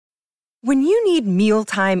When you need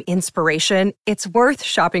mealtime inspiration, it's worth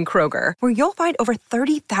shopping Kroger, where you'll find over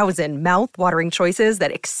 30,000 mouth-watering choices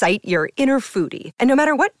that excite your inner foodie. And no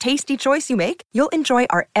matter what tasty choice you make, you'll enjoy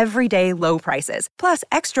our everyday low prices, plus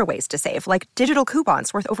extra ways to save, like digital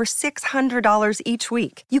coupons worth over $600 each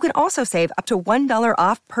week. You can also save up to $1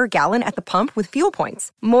 off per gallon at the pump with fuel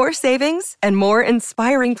points. More savings and more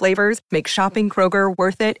inspiring flavors make shopping Kroger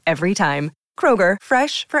worth it every time. Kroger,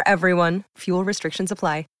 fresh for everyone. Fuel restrictions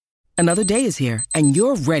apply. Another day is here, and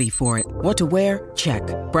you're ready for it. What to wear? Check.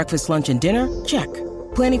 Breakfast, lunch, and dinner? Check.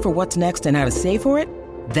 Planning for what's next and how to save for it?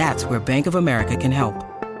 That's where Bank of America can help.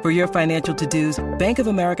 For your financial to-dos, Bank of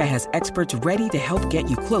America has experts ready to help get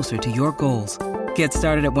you closer to your goals. Get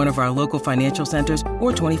started at one of our local financial centers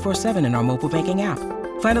or 24/7 in our mobile banking app.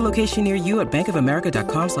 Find a location near you at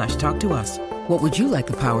bankofamerica.com/talktous. What would you like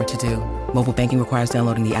the power to do? Mobile banking requires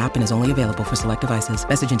downloading the app and is only available for select devices.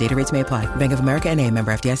 Message and data rates may apply. Bank of America N.A.,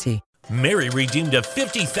 member FDIC. Mary redeemed a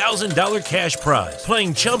 $50,000 cash prize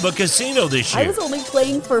playing Chumba Casino this year. I was only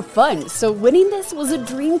playing for fun, so winning this was a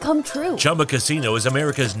dream come true. Chumba Casino is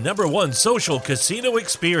America's #1 social casino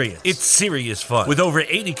experience. It's serious fun. With over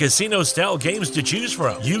 80 casino-style games to choose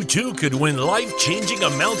from, you too could win life-changing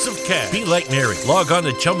amounts of cash. Be like Mary. Log on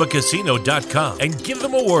to ChumbaCasino.com and give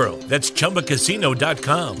them a whirl. That's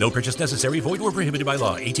ChumbaCasino.com. No purchase necessary. Void where prohibited by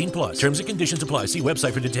law. 18+. Terms and conditions apply. See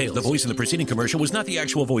website for details. The voice in the preceding commercial was not the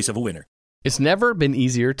actual voice of a winner. It's never been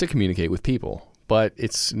easier to communicate with people, but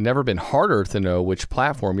it's never been harder to know which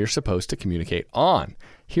platform you're supposed to communicate on.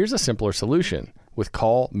 Here's a simpler solution. With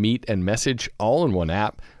call, meet, and message all in one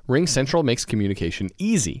app, RingCentral makes communication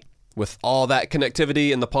easy. With all that connectivity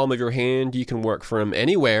in the palm of your hand, you can work from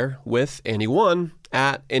anywhere with anyone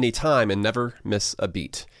at any time and never miss a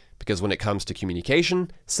beat. Because when it comes to communication,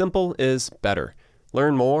 simple is better.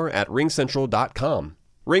 Learn more at ringcentral.com.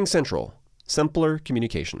 RingCentral. Simpler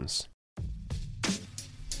communications.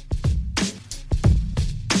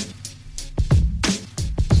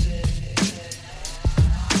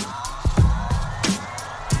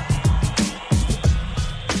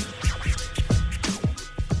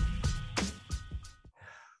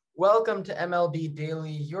 Welcome to MLB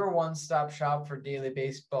Daily, your one-stop shop for daily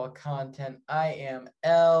baseball content. I am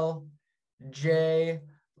LJ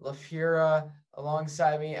LaFura.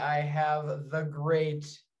 Alongside me, I have the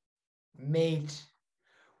great mate,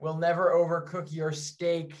 will never overcook your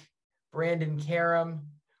steak, Brandon Karam.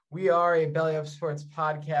 We are a Belly Up Sports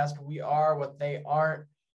podcast. We are what they aren't.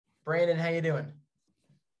 Brandon, how you doing?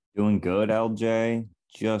 Doing good, LJ.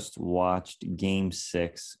 Just watched Game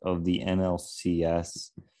 6 of the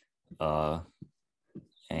NLCS.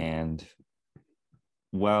 And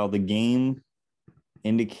while the game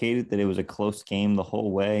indicated that it was a close game the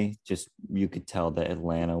whole way, just you could tell that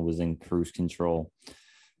Atlanta was in cruise control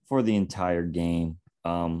for the entire game.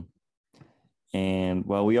 And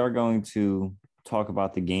while we are going to talk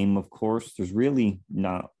about the game, of course, there's really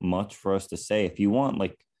not much for us to say. If you want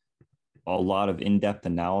like a lot of in-depth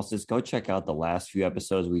analysis, go check out the last few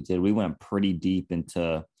episodes we did. We went pretty deep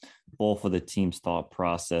into both of the team's thought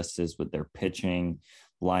processes with their pitching,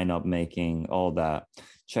 lineup making, all that.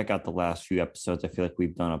 Check out the last few episodes. I feel like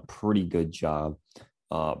we've done a pretty good job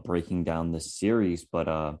breaking down this series.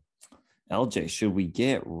 But LJ, should we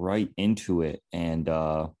get right into it? And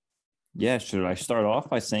should I start off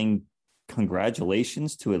by saying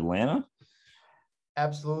congratulations to Atlanta?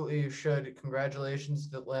 Absolutely, you should. Congratulations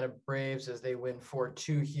to the Atlanta Braves as they win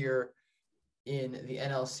 4-2 here in the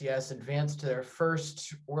NLCS, advance to their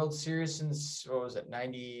first World Series since,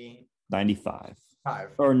 95.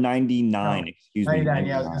 Or 99, excuse 99, me. 99,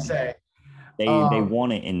 yeah, I was going to say. They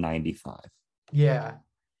won it in 95. Yeah.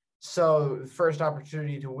 So, first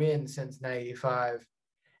opportunity to win since 95.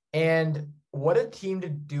 And what a team to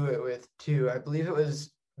do it with, too. I believe it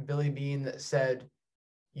was Billy Beane that said,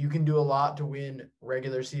 you can do a lot to win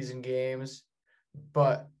regular season games,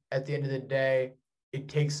 but at the end of the day, it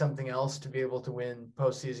takes something else to be able to win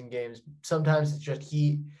postseason games. Sometimes it's just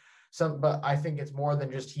heat, but I think it's more than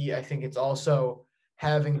just heat. I think it's also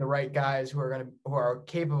having the right guys who are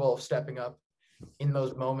capable of stepping up in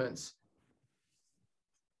those moments.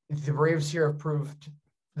 The Braves here have proved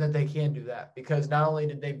that they can do that, because not only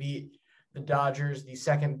did they beat the Dodgers, the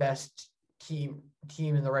second best team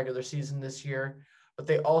in the regular season this year, but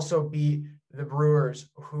they also beat the Brewers,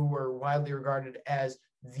 who were widely regarded as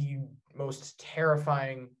the most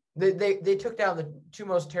terrifying. They took down the two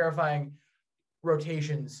most terrifying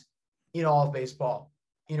rotations in all of baseball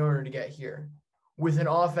in order to get here, with an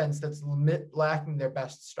offense that's lacking their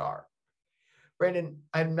best star. Brandon,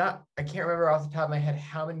 I can't remember off the top of my head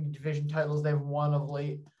how many division titles they've won of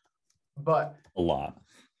late, but a lot.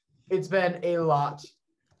 It's been a lot.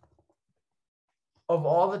 of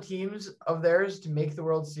all the teams of theirs to make the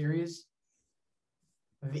World Series,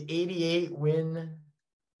 the 88 win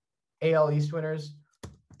AL East winners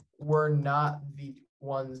were not the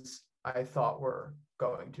ones I thought were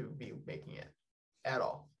going to be making it at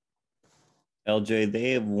all. LJ,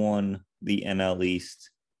 they have won the NL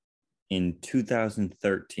East in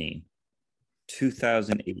 2013,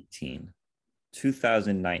 2018,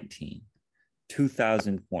 2019,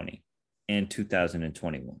 2020, and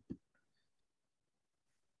 2021.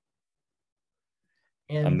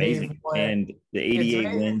 And amazing. And the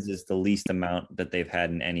 88 wins is the least amount that they've had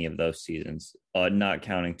in any of those seasons, not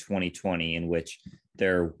counting 2020, in which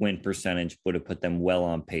their win percentage would have put them well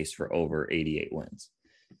on pace for over 88 wins.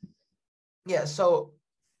 Yeah, so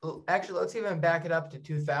actually, let's even back it up to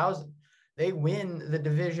 2000. They win the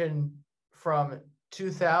division from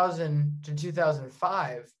 2000 to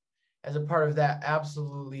 2005 as a part of that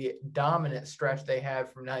absolutely dominant stretch they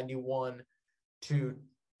had from 91 to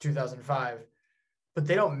 2005. But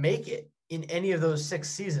they don't make it in any of those 6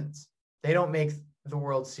 seasons. They don't make the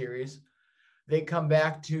World Series. They come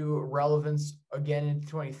back to relevance again in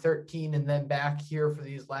 2013 and then back here for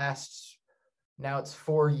these last, now it's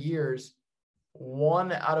 4 years.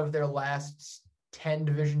 1 out of their last 10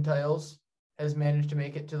 division titles has managed to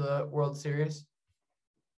make it to the World Series.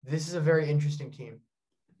 This is a very interesting team.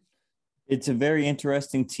 It's a very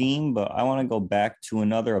interesting team, but I want to go back to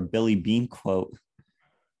a Billy Beane quote.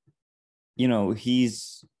 You know,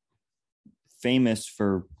 he's famous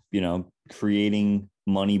for, creating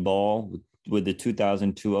Moneyball with the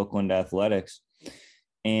 2002 Oakland Athletics.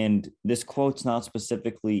 And this quote's not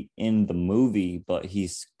specifically in the movie, but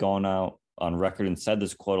he's gone out on record and said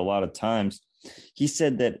this quote a lot of times. He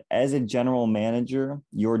said that as a general manager,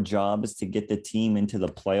 your job is to get the team into the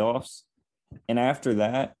playoffs. And after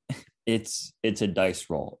that, it's a dice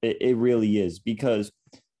roll. It really is, because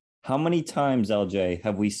how many times, LJ,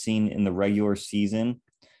 have we seen in the regular season,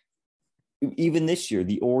 even this year,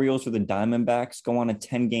 the Orioles or the Diamondbacks go on a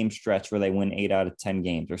 10-game stretch where they win 8 out of 10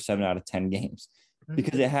 games or 7 out of 10 games?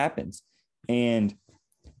 Because it happens. And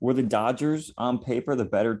were the Dodgers on paper the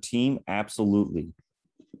better team? Absolutely.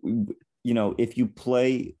 If you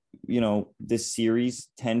play, this series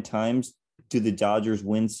 10 times, do the Dodgers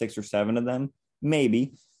win 6 or 7 of them?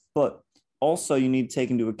 Maybe. But also you need to take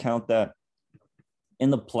into account that in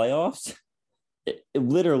the playoffs,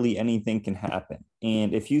 literally anything can happen.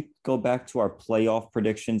 And if you go back to our playoff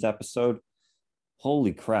predictions episode,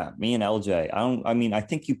 holy crap, me and LJ, I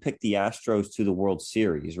think you picked the Astros to the World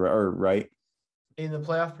Series, right? In the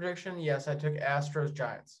playoff prediction, yes, I took Astros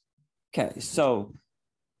Giants. Okay, so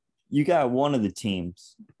you got one of the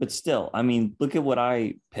teams, but still, look at what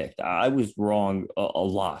I picked. I was wrong a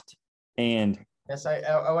lot. And yes,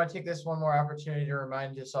 I want to take this one more opportunity to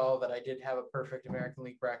remind us all that I did have a perfect American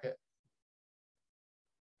League bracket.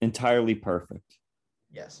 Entirely perfect.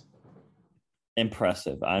 Yes.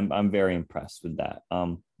 Impressive. I'm very impressed with that.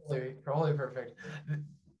 Totally perfect.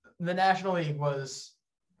 The National League was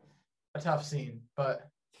a tough scene, but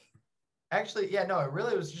actually, yeah, no, it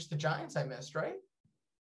really was just the Giants I missed, right?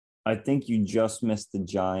 I think you just missed the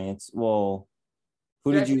Giants. Well,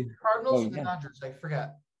 who did you? Cardinals or the Dodgers? I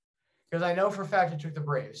forget. Because I know for a fact I took the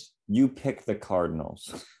Braves. You picked the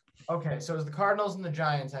Cardinals. Okay, so it was the Cardinals and the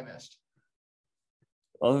Giants I missed.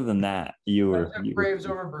 Other than that, you took Braves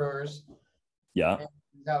over Brewers. Yeah.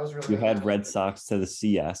 That was really. You had Red Sox to the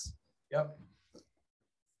CS. Yep.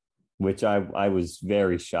 Which I was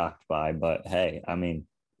very shocked by, but hey,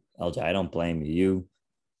 LJ, I don't blame you. You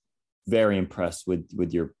very impressed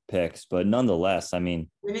with your picks, but nonetheless,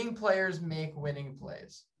 winning players make winning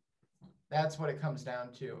plays. That's what it comes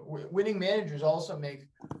down to. Winning managers also make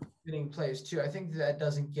winning plays too. I think that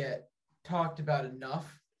doesn't get talked about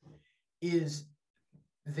enough. Is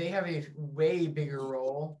they have a way bigger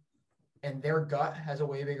role, and their gut has a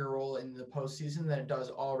way bigger role in the postseason than it does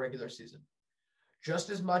all regular season.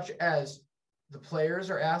 Just as much as the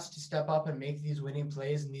players are asked to step up and make these winning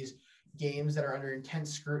plays in these games that are under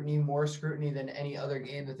intense scrutiny, more scrutiny than any other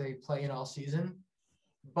game that they play in all season.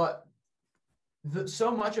 But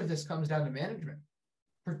so much of this comes down to management,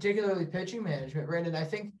 particularly pitching management, Brandon. I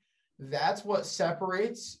think that's what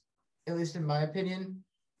separates, at least in my opinion,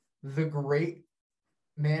 the great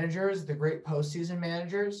managers, the great postseason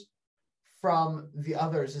managers from the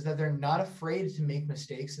others, is that they're not afraid to make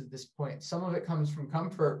mistakes at this point. Some of it comes from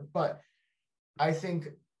comfort, but I think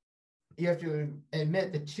you have to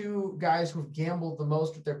admit the 2 guys who've gambled the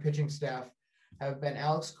most with their pitching staff have been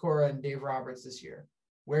Alex Cora and Dave Roberts this year.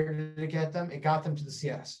 Where did it get them? It got them to the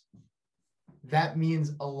CS. That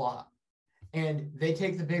means a lot. And they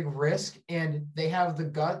take the big risk, and they have the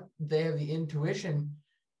gut, they have the intuition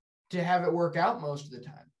to have it work out most of the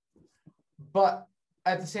time. But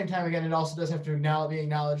at the same time, again, it also does have to be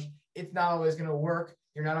acknowledged it's not always going to work.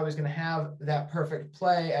 You're not always going to have that perfect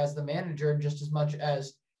play as the manager, just as much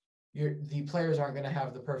as the players aren't going to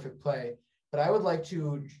have the perfect play. But I would like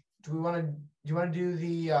to, do you want to do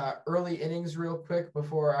the early innings real quick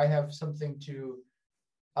before I have something to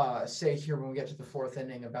say here when we get to the fourth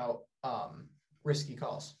inning about risky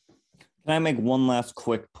calls? Can I make one last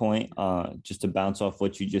quick point just to bounce off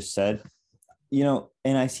what you just said?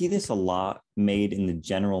 And I see this a lot made in the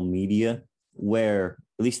general media where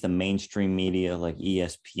at least the mainstream media like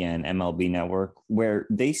ESPN, MLB Network, where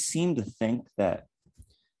they seem to think that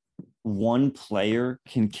one player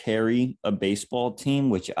can carry a baseball team,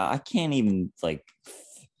 which I can't even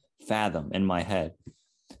fathom in my head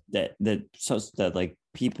that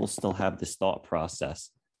people still have this thought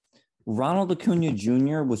process. Ronald Acuna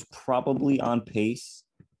Jr. was probably on pace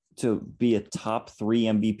to be a top 3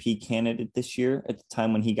 MVP candidate this year at the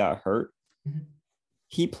time when he got hurt. Mm-hmm.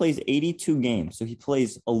 He plays 82 games, so he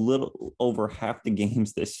plays a little over half the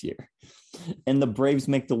games this year. And the Braves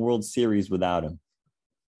make the World Series without him.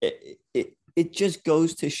 It just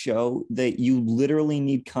goes to show that you literally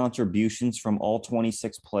need contributions from all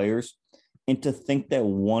 26 players. And to think that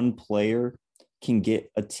one player can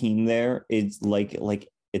get a team there is like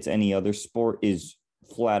it's any other sport is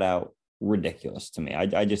flat out ridiculous to me.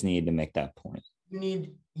 I just needed to make that point. You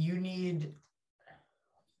need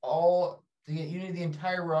the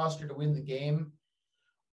entire roster to win the game,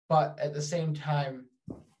 but at the same time,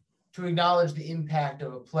 to acknowledge the impact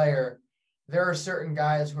of a player, there are certain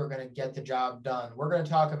guys who are going to get the job done. We're going to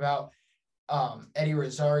talk about Eddie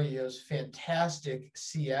Rosario's fantastic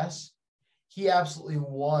CS. He absolutely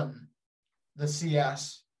won the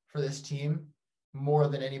CS for this team more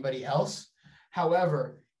than anybody else.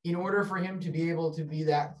 However, in order for him to be able to be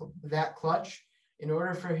that clutch, in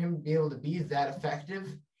order for him to be able to be that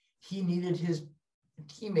effective, he needed his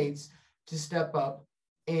teammates to step up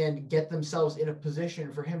and get themselves in a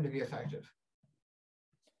position for him to be effective.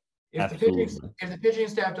 If the pitching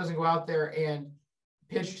staff doesn't go out there and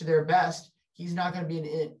pitch to their best, he's not going to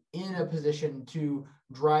be in a position to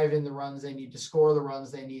drive in the runs they need, to score the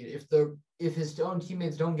runs they need. If his own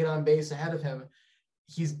teammates don't get on base ahead of him,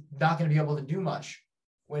 he's not going to be able to do much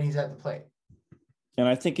when he's at the plate. And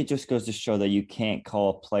I think it just goes to show that you can't call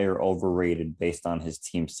a player overrated based on his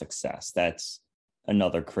team's success. That's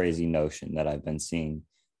another crazy notion that I've been seeing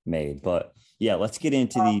made. But yeah, let's get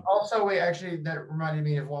into the. Also, wait, actually, that reminded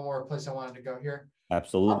me of one more place I wanted to go here.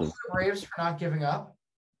 Absolutely. The Braves for not giving up.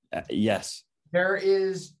 Yes. There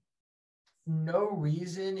is no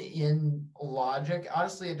reason in logic.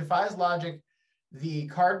 Honestly, it defies logic. The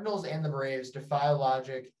Cardinals and the Braves defy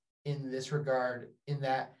logic in this regard, in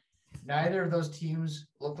that neither of those teams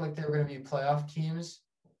looked like they were going to be playoff teams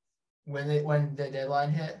when the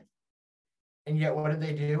deadline hit. And yet, what did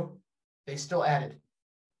they do? They still added.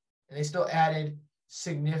 And they still added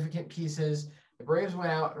significant pieces. The Braves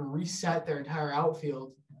went out and reset their entire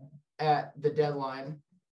outfield at the deadline.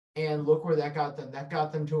 And look where that got them. That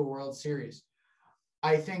got them to a World Series.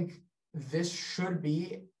 I think this should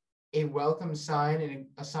be a welcome sign and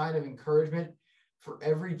a sign of encouragement for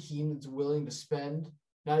every team that's willing to spend,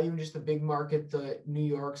 not even just the big market, the New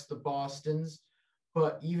Yorks, the Bostons,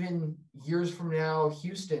 but even years from now,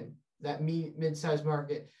 Houston, that mid-sized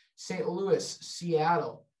market, St. Louis,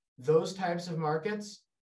 Seattle, those types of markets.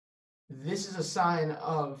 This is a sign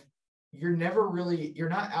of you're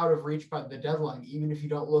not out of reach by the deadline, even if you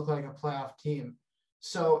don't look like a playoff team.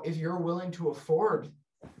 So if you're willing to afford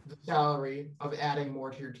the salary of adding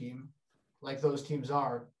more to your team, like those teams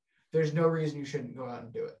are, there's no reason you shouldn't go out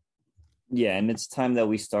and do it. Yeah, and it's time that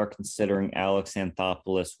we start considering Alex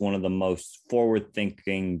Anthopoulos one of the most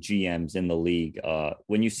forward-thinking GMs in the league.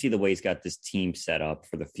 When you see the way he's got this team set up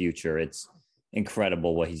for the future, it's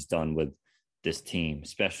incredible what he's done with this team,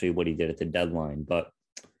 especially what he did at the deadline. But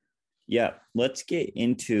yeah, let's get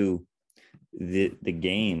into the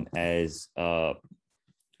game as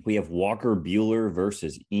we have Walker Buehler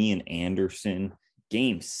versus Ian Anderson,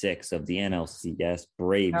 Game 6 of the NLCS.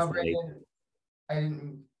 Braves. Now,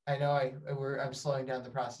 Brandon, I'm slowing down the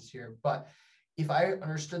process here, but if I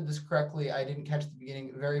understood this correctly, I didn't catch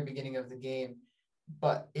the very beginning of the game,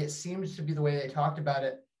 but it seems to be the way they talked about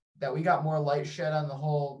it, that we got more light shed on the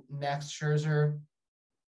whole Max Scherzer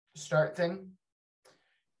start thing,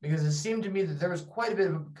 because it seemed to me that there was quite a bit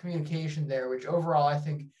of communication there, which overall I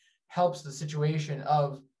think helps the situation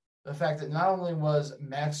of the fact that not only was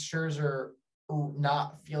Max Scherzer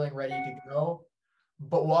not feeling ready to go,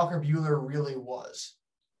 but Walker Buehler really was.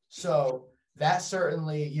 So that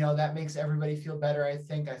certainly, that makes everybody feel better, I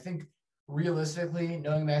think. I think realistically,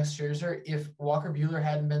 knowing Max Scherzer, if Walker Buehler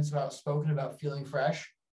hadn't been so outspoken about feeling fresh,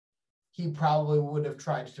 he probably would have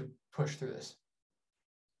tried to push through this.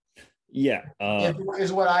 Yeah.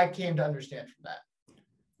 Is what I came to understand from that.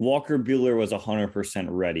 Walker Buehler was 100%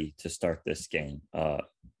 ready to start this game.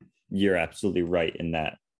 You're absolutely right in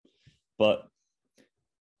that. But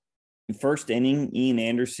first inning, Ian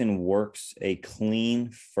Anderson works a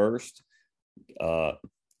clean first.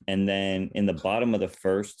 And then in the bottom of the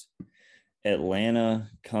first, Atlanta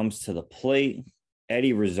comes to the plate.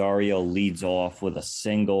 Eddie Rosario leads off with a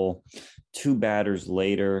single. 2 batters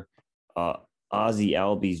later, Ozzie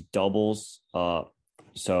Albies doubles.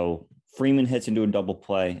 So Freeman hits into a double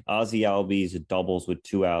play. Ozzie Albies doubles with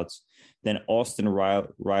 2 outs. Then Austin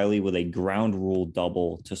Riley with a ground rule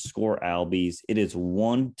double to score Albies. It is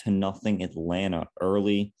 1-0 Atlanta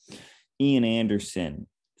early. Ian Anderson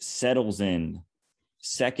settles in.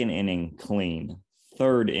 Second inning clean.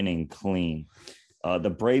 Third inning clean. The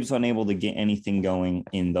Braves unable to get anything going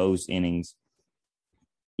in those innings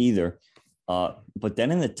either. But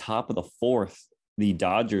then in the top of the fourth, the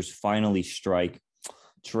Dodgers finally strike.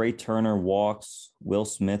 Trey Turner walks, Will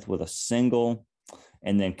Smith with a single,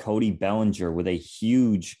 and then Cody Bellinger with a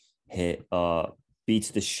huge hit, beats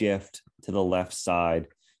the shift to the left side.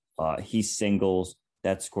 He singles.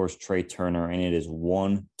 That scores Trey Turner, and it is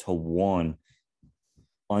 1-1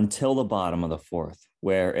 until the bottom of the fourth,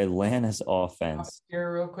 where Atlanta's offense.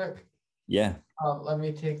 Here, real quick. Yeah. Let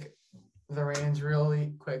me take the reins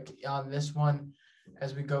really quick on this one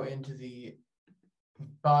as we go into the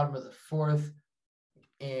bottom of the fourth.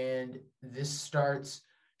 And this starts,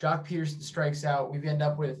 Jock Peterson strikes out. We end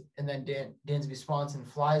up with, and then Dansby Swanson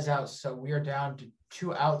flies out. So we are down to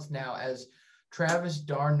 2 outs now as Travis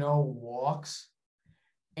d'Arnaud walks.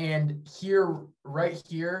 And right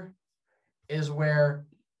here is where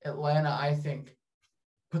Atlanta, I think,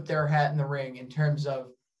 put their hat in the ring in terms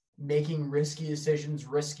of making risky decisions,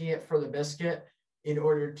 risking it for the biscuit in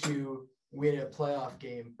order to win a playoff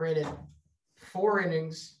game. Brandon, 4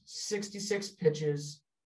 innings, 66 pitches,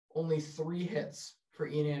 only 3 hits for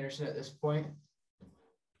Ian Anderson at this point.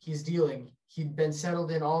 He's dealing. He'd been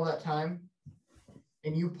settled in all that time,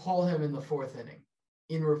 and you pull him in the 4th inning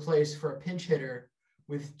in replace for a pinch hitter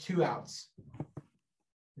with 2 outs.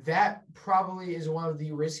 That probably is one of the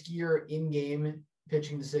riskier in-game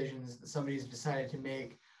pitching decisions that somebody's decided to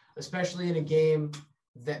make, especially in a game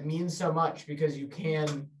that means so much because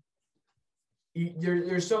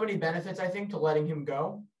there's so many benefits, I think, to letting him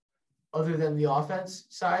go other than the offense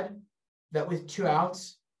side, that with 2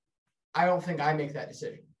 outs, I don't think I make that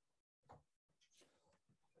decision.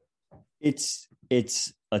 It's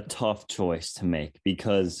a tough choice to make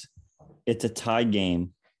because it's a tied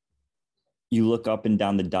game. You look up and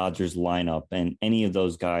down the Dodgers lineup, and any of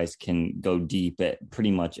those guys can go deep at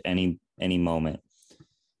pretty much any moment.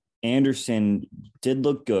 Anderson did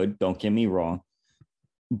look good, don't get me wrong.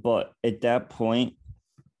 But at that point,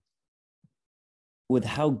 with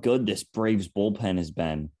how good this Braves bullpen has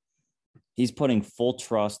been, he's putting full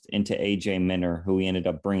trust into A.J. Minter, who he ended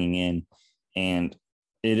up bringing in, and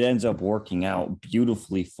it ends up working out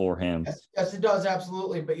beautifully for him. Yes, it does,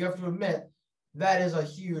 absolutely. But you have to admit, that is a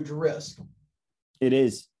huge risk. It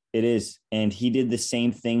is. And he did the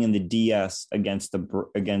same thing in the DS against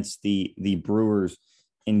the Brewers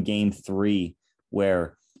in Game 3,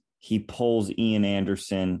 where he pulls Ian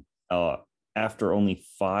Anderson after only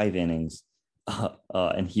 5 innings,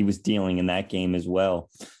 and he was dealing in that game as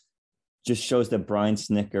well. Just shows that Brian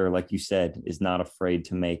Snitker, like you said, is not afraid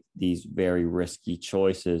to make these very risky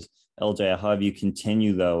choices. LJ, I'll have you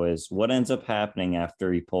continue, though, is what ends up happening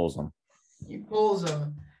after he pulls him? He pulls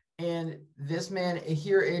him, and this man,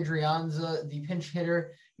 here, Adrianza, the pinch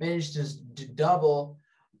hitter, managed to double.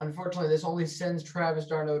 Unfortunately, this only sends Travis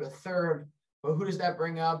d'Arnaud to third. But who does that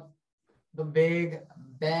bring up? The big,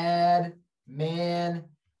 bad man,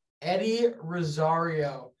 Eddie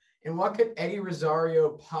Rosario. And what could Eddie Rosario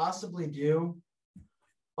possibly do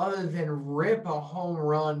other than rip a home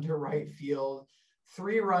run to right field,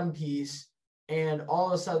 3-run piece, and all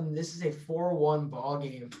of a sudden this is a 4-1 ball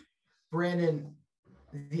game. Brandon,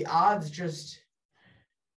 the odds, just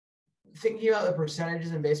thinking about the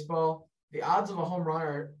percentages in baseball, the odds of a home run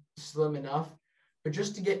are slim enough, but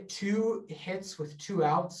just to get 2 hits with 2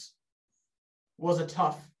 outs was a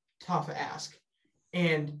tough ask.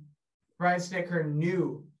 And Brian Snitker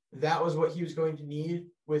knew that was what he was going to need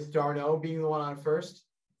with d'Arnaud being the one on first.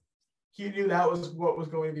 He knew that was what was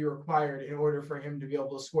going to be required in order for him to be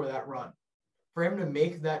able to score that run. For him to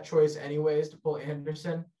make that choice anyways to pull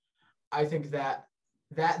Anderson, I think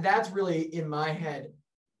that's really, in my head,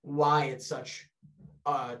 why it's such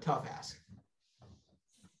a tough ask.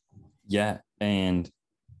 Yeah. And,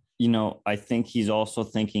 I think he's also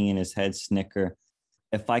thinking in his head, Snicker,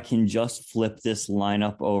 if I can just flip this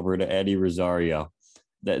lineup over to Eddie Rosario,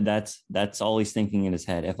 that's all he's thinking in his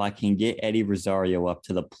head. If I can get Eddie Rosario up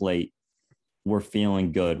to the plate, we're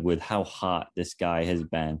feeling good with how hot this guy has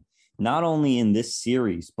been. Not only in this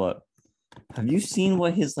series, but have you seen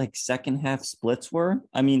what his second half splits were?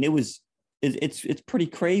 I mean, it's pretty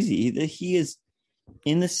crazy. He is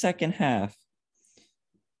in the second half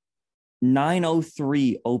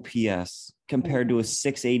 903 OPS compared to a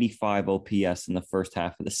 685 OPS in the first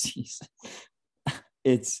half of the season.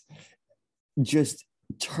 It's just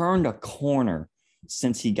turned a corner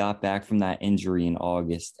since he got back from that injury in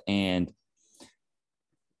August. And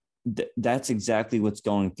that's exactly what's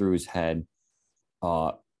going through his head.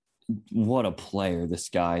 What a player this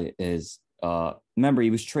guy is. Remember,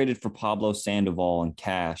 he was traded for Pablo Sandoval in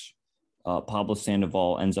cash. Pablo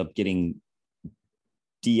Sandoval ends up getting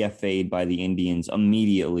DFA'd by the Indians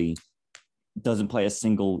immediately. Doesn't play a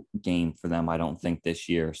single game for them, I don't think, this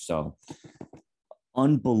year. So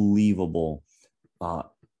unbelievable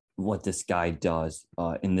what this guy does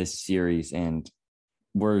in this series. And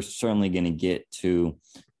we're certainly going to get to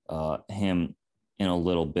him in a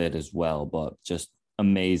little bit as well, but just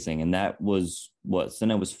amazing. And that was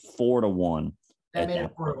then it was 4-1. That made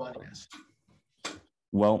it 4-1, yes.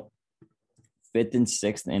 Well, fifth and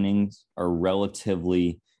sixth innings are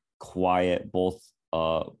relatively quiet. Both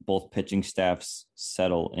pitching staffs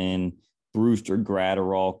settle in. Brusdar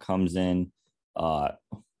Graterol comes in,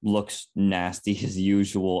 looks nasty as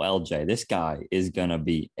usual. LJ, this guy is gonna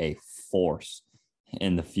be a force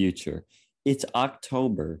in the future. It's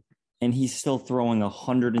October, and he's still throwing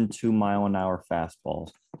 102-mile-an-hour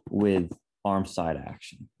fastballs with arm side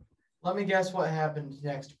action. Let me guess what happened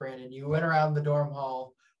next, Brandon. You went around the dorm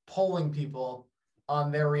hall polling people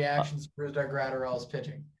on their reactions to Brusdar Graterol's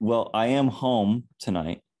pitching. Well, I am home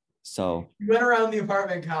tonight, so you went around the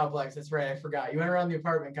apartment complex. That's right, I forgot. You went around the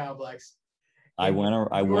apartment complex. I went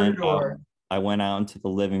out into the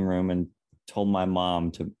living room and told my mom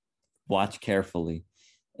to watch carefully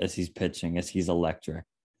as he's pitching, as he's electric.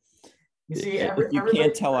 You see, if you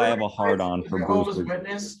can't tell, I have a hard on for Brusdar.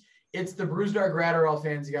 Witness, it's the Brusdar Graterol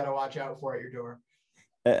fans you got to watch out for at your door.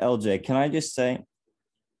 LJ, can I just say,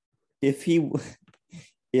 if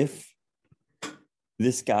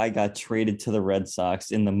this guy got traded to the Red Sox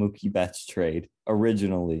in the Mookie Betts trade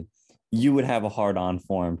originally, you would have a hard on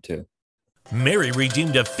for him too. Mary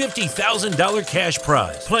redeemed a $50,000 cash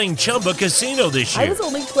prize playing Chumba Casino this year. I was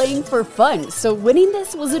only playing for fun, so winning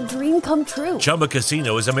this was a dream come true. Chumba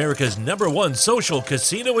Casino is America's #1 social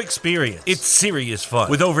casino experience. It's serious fun.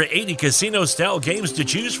 With over 80 casino-style games to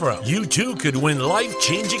choose from, you too could win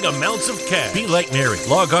life-changing amounts of cash. Be like Mary.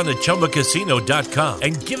 Log on to ChumbaCasino.com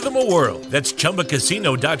and give them a whirl. That's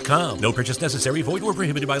ChumbaCasino.com. No purchase necessary. Void or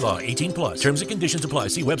prohibited by law. 18+. Terms and conditions apply.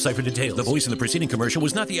 See website for details. The voice in the preceding commercial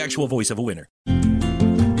was not the actual voice of a winner.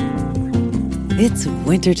 It's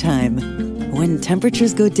wintertime. When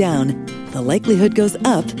temperatures go down, the likelihood goes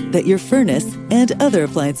up that your furnace and other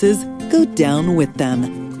appliances go down with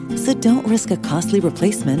them. So don't risk a costly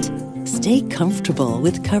replacement. Stay comfortable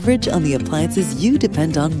with coverage on the appliances you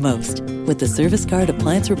depend on most with the Service Guard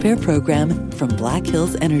Appliance Repair Program from Black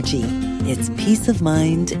Hills Energy. It's peace of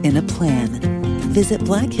mind in a plan. Visit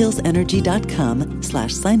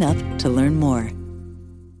blackhillsenergy.com/sign up to learn more.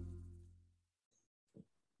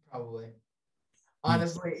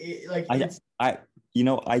 Honestly, I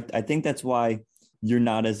think that's why you're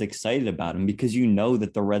not as excited about him, because you know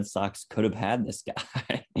that the Red Sox could have had this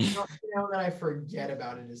guy. That I forget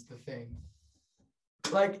about it is the thing.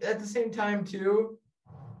 Like, at the same time too,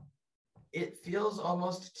 it feels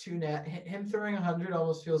almost too him throwing 100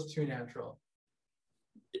 almost feels too natural.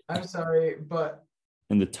 I'm sorry, but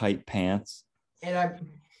in the tight pants. And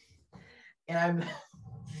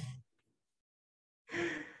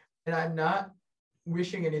I'm not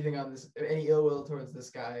wishing anything on this, any ill will towards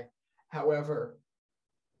this guy. However,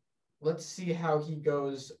 let's see how he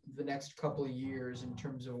goes the next couple of years in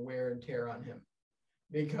terms of wear and tear on him,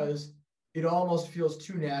 because it almost feels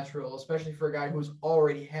too natural, especially for a guy who's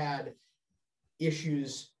already had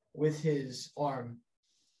issues with his arm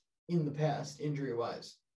in the past,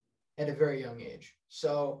 injury-wise, at a very young age.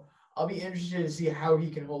 So I'll be interested to see how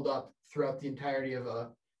he can hold up throughout the entirety of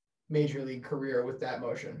a major league career with that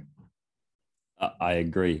motion. I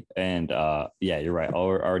agree. And yeah, you're right.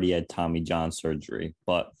 Already had Tommy John surgery,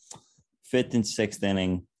 but fifth and sixth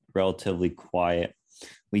inning, relatively quiet.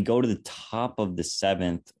 We go to the top of the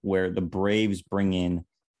seventh, where the Braves bring in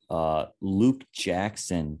Luke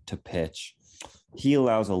Jackson to pitch. He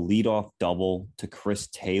allows a leadoff double to Chris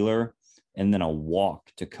Taylor and then a walk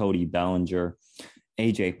to Cody Bellinger.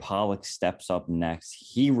 AJ Pollock steps up next.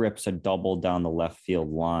 He rips a double down the left field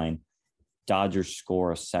line. Dodgers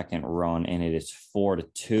score a second run, and it is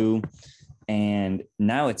 4-2. And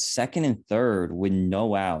now it's second and third with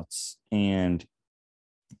no outs. And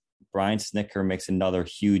Brian Snitker makes another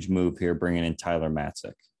huge move here, bringing in Tyler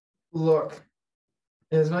Matzek. Look,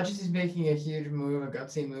 as much as he's making a huge move, a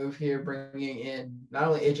gutsy move here, bringing in not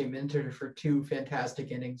only AJ Minter for 2 fantastic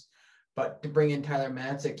innings, but to bring in Tyler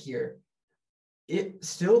Matzek here, it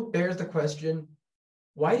still bears the question,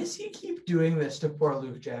 why does he keep doing this to poor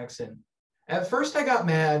Luke Jackson? At first I got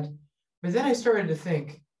mad, but then I started to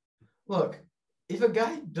think, look, if a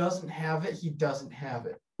guy doesn't have it, he doesn't have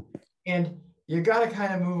it. And you got to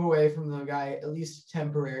kind of move away from the guy, at least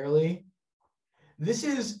temporarily. This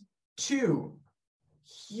is 2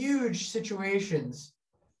 huge situations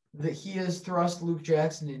that he has thrust Luke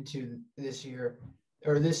Jackson into this year,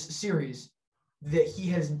 or this series, that he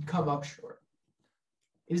has come up short.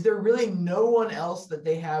 Is there really no one else that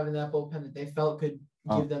they have in that bullpen that they felt could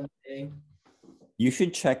give them the inning? You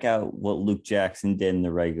should check out what Luke Jackson did in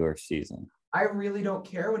the regular season. I really don't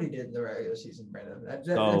care what he did in the regular season, Brandon. That's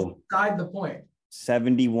beside the point.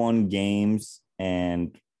 71 games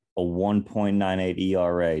and a 1.98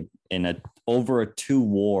 ERA and over a 2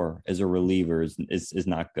 WAR as a reliever is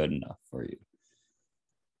not good enough for you.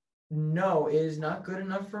 No, it is not good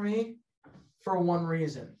enough for me for one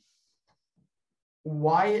reason.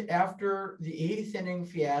 Why, after the 8th inning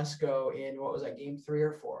fiasco in, what was that, game 3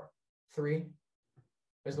 or 4? 3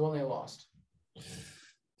 is the one they lost.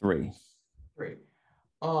 3. The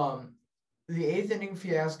 8th inning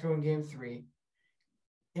fiasco in game 3.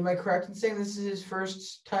 Am I correct in saying this is his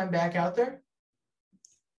first time back out there?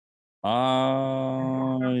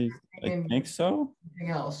 I think so.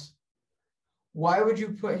 Anything else? Why would you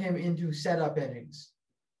put him into setup innings?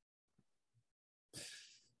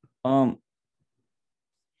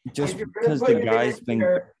 Just because the guy's been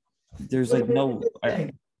there's like no.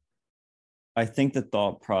 I think the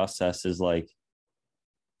thought process is like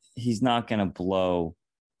he's not gonna blow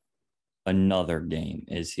another game,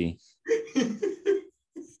 is he?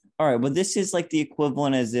 All right, well, this is like the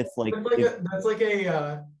equivalent as if like that's like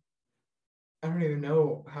a I don't even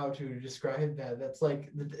know how to describe that. That's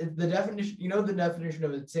like the definition. You know, the definition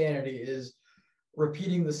of insanity is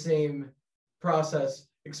repeating the same process,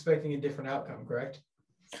 expecting a different outcome. Correct?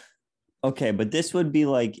 Okay, but this would be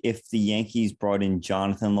like if the Yankees brought in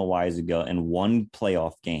Jonathan Loaisiga in one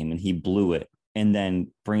playoff game and he blew it, and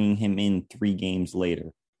then bringing him in 3 games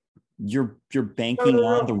later. You're banking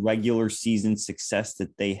on the regular season success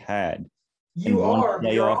that they had. One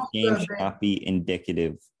playoff game should not be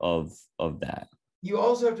indicative of that. You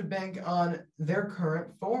also have to bank on their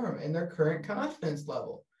current form and their current confidence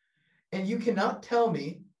level. And you cannot tell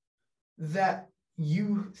me that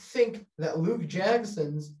you think that Luke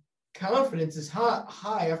Jackson's confidence is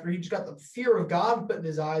high after he just got the fear of God put in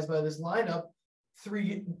his eyes by this lineup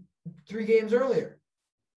 3 games earlier.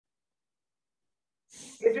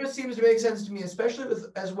 It just seems to make sense to me, especially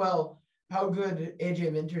with, as well, how good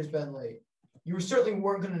AJ Minter's been late. You certainly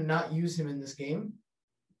weren't going to not use him in this game.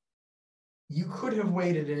 You could have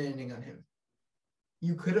waited an inning on him.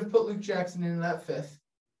 You could have put Luke Jackson in that 5th.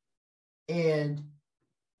 And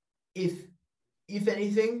if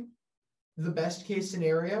anything, the best case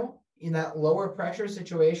scenario in that lower pressure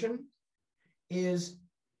situation is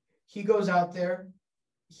he goes out there,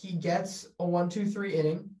 he gets a 1-2-3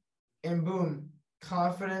 inning, and boom,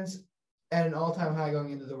 confidence at an all-time high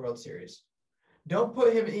going into the World Series. Don't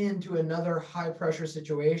put him into another high-pressure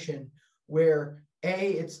situation where,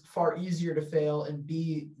 A, it's far easier to fail, and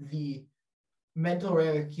B, the mental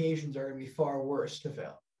ramifications are going to be far worse to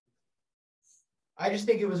fail. I just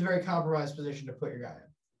think it was a very compromised position to put your guy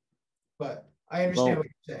in. But I understand what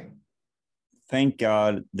you're saying. Thank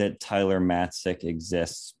God that Tyler Matzek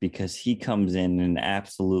exists, because he comes in an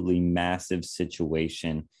absolutely massive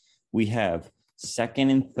situation. We have second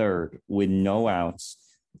and third with no outs,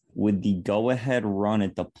 with the go-ahead run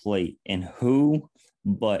at the plate, and who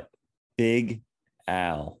but Big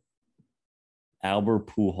Al. Albert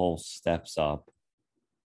Pujols steps up.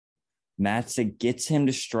 Matzek gets him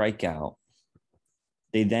to strike out.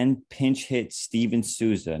 They then pinch hit Steven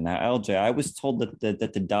Souza. Now, LJ, I was told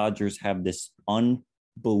that the Dodgers have this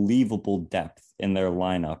unbelievable depth in their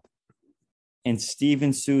lineup, and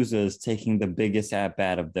Steven Souza is taking the biggest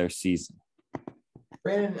at-bat of their season.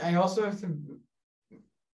 Brandon, I also have to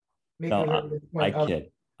make I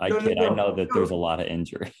kid. I know that there's a lot of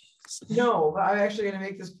injuries. No, but I'm actually going to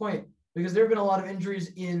make this point because there have been a lot of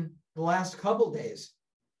injuries in the last couple days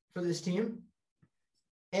for this team.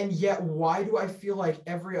 And yet, why do I feel like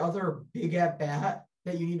every other big at bat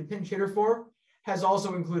that you need a pinch hitter for has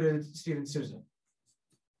also included Steven Souza?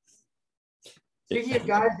 Speaking of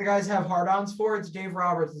guys, the guys have hard-ons for, it's Dave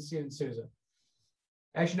Roberts and Steven Souza.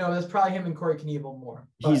 Actually, no, that's probably him and Corey Knebel more.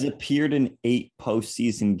 He's appeared in 8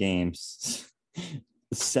 postseason games,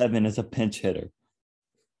 7 as a pinch hitter.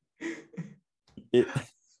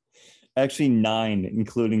 Actually, 9,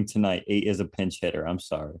 including tonight, 8 as a pinch hitter. I'm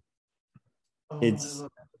sorry. It's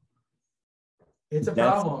a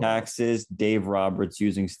problem. Taxes, Dave Roberts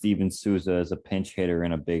using Steven Souza as a pinch hitter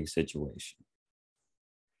in a big situation.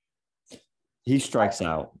 He strikes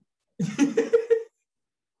out.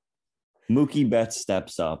 Mookie Betts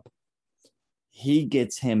steps up. He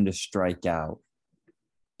gets him to strike out.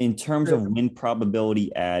 In terms of win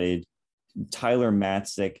probability added, Tyler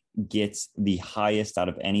Matzik gets the highest out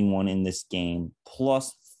of anyone in this game,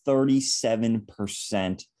 plus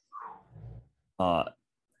 37%.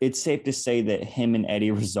 It's safe to say that him and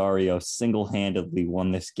Eddie Rosario single-handedly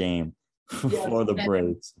won this game for the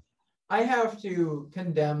Braves. I have to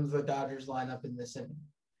condemn the Dodgers lineup in this inning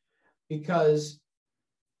because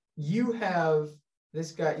you have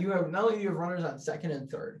this guy, not only do you have runners on second and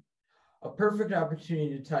third, a perfect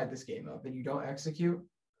opportunity to tie this game up, and you don't execute,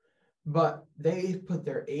 but they put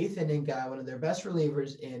their 8th inning guy, one of their best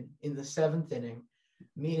relievers, in the 7th inning,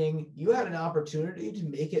 meaning you had an opportunity to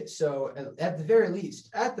make it so at the very least,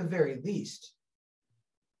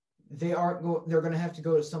 they're going to have to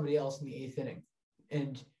go to somebody else in the 8th inning.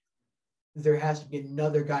 And there has to be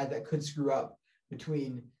another guy that could screw up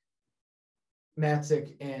between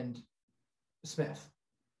Matzik and Smith.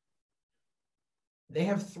 They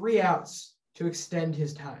have 3 outs to extend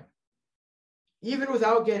his time, even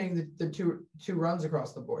without getting the two runs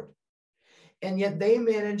across the board. And yet they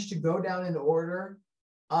managed to go down in order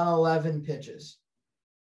on 11 pitches.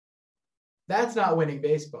 That's not winning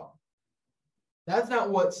baseball. That's not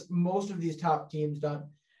what most of these top teams done.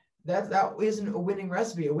 That isn't a winning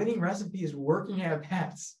recipe. A winning recipe is working at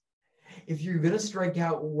bats. If you're going to strike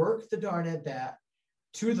out, work the darn at bat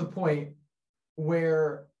to the point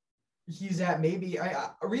where he's at maybe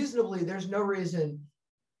reasonably, there's no reason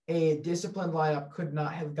a disciplined lineup could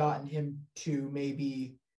not have gotten him to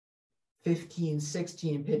maybe 15,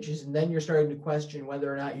 16 pitches, and then you're starting to question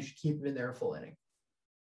whether or not you should keep him in there a full inning.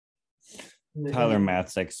 Tyler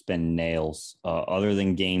Matzek's been nails. Other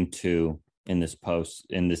than game 2 in this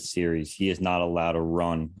series, he is not allowed a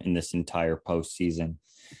run in this entire postseason.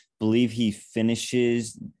 Believe he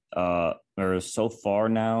finishes, or so far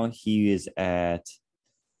now, he is at,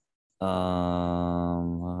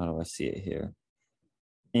 how do I see it here?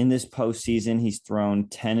 In this postseason, he's thrown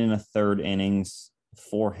 10 1/3 innings,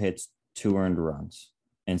 4 hits, 2 earned runs,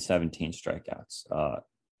 and 17 strikeouts.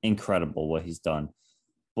 Incredible what he's done.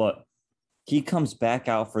 But he comes back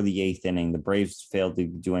out for the 8th inning. The Braves failed to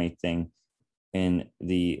do anything in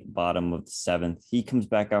the bottom of the 7th. He comes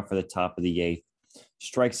back out for the top of the 8th,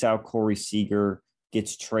 strikes out Corey Seager,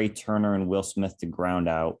 gets Trey Turner and Will Smith to ground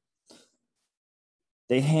out.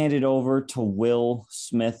 They hand it over to Will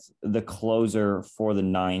Smith, the closer for the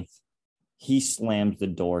 9th. He slams the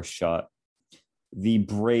door shut. The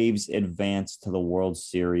Braves advance to the World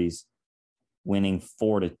Series, winning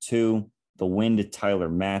 4-2. The win to Tyler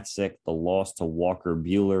Matzik, the loss to Walker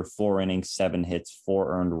Buehler, 4 innings, 7 hits,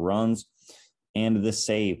 4 earned runs, and the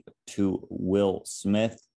save to Will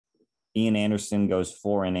Smith. Ian Anderson goes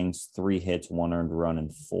 4 innings, 3 hits, 1 earned run,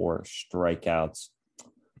 and 4 strikeouts.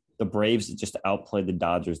 The Braves just outplayed the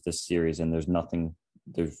Dodgers this series, and there's nothing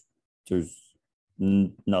else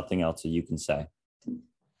that you can say.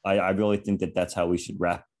 I really think that's how we should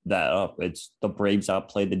wrap that up. It's the Braves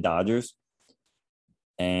outplayed the Dodgers,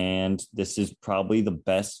 and this is probably the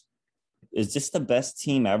best. Is this the best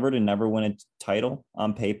team ever to never win a title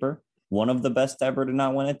on paper? One of the best ever to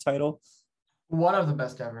not win a title? One of the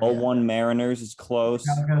best ever. 0-1 Mariners is close.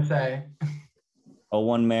 I was going to say.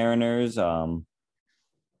 0-1 Mariners.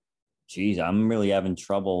 Geez, I'm really having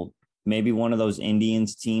trouble. Maybe one of those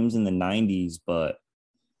Indians teams in the 90s, but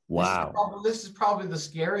wow. This is probably the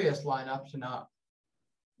scariest lineup to not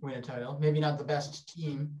win a title. Maybe not the best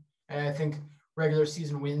team. And I think regular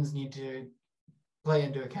season wins need to play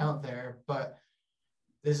into account there. But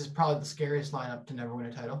this is probably the scariest lineup to never win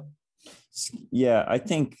a title. Yeah, I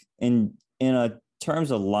think in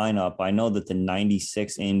terms of lineup, I know that the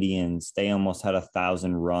 96 Indians, they almost had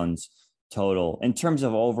 1,000 runs total. In terms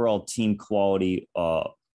of overall team quality,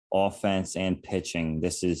 offense and pitching,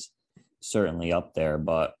 this is certainly up there.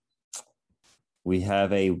 But we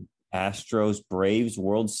have a Astros-Braves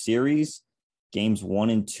World Series. Games 1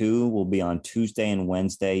 and 2 will be on Tuesday and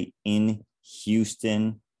Wednesday in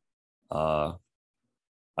Houston.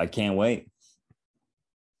 I can't wait.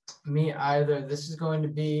 Me either. This is going to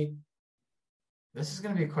be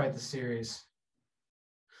quite the series.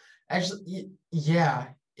 Actually, yeah,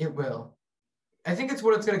 it will. I think it's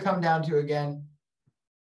what it's going to come down to again.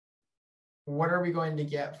 What are we going to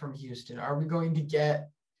get from Houston? Are we going to get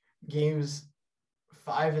games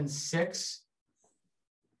 5 and 6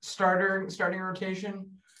 starting rotation,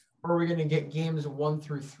 or are we going to get games 1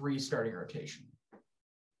 through 3 starting rotation?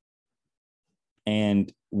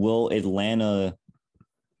 And will Atlanta,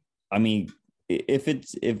 I mean, if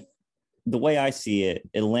the way I see it,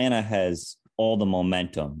 Atlanta has all the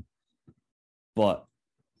momentum, but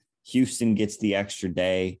Houston gets the extra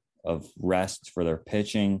day of rest for their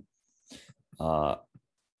pitching.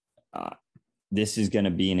 This is going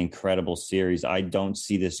to be an incredible series. I don't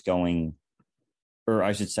see this going, or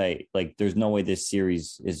I should say, like, there's no way this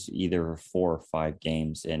series is either 4 or 5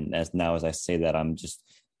 games. And as I say that, I'm just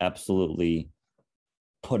absolutely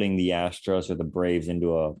putting the Astros or the Braves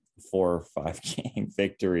into a 4 or 5 game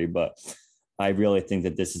victory. But I really think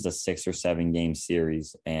that this is a 6 or 7 game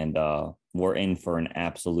series, and we're in for an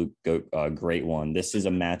absolute great one. This is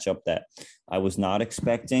a matchup that I was not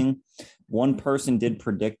expecting. One person did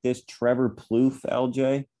predict this, Trevor Plouffe,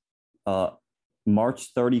 LJ,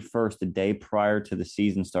 March 31st, the day prior to the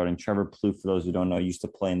season starting. Trevor Plouffe, for those who don't know, used to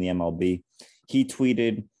play in the MLB. He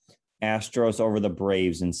tweeted Astros over the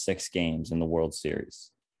Braves in 6 games in the World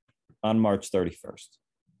Series on March 31st.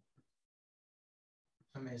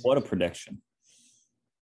 Amazing. What a prediction.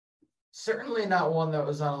 Certainly not one that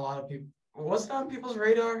was on a lot of people. Was it on people's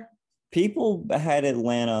radar? People had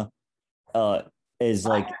Atlanta as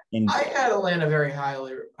like I had Atlanta very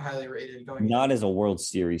highly rated going. Not as a World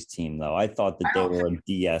Series team though. I thought that they were a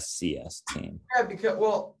DSCS team. Yeah, because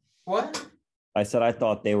what? I said I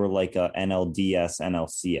thought they were like a NLDS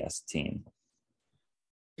NLCS team.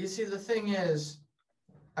 You see, the thing is,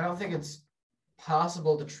 I don't think it's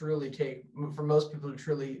possible to truly for most people to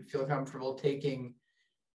truly feel comfortable taking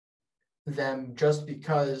them just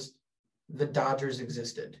because the Dodgers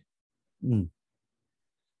existed.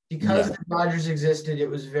 Because the Dodgers existed, it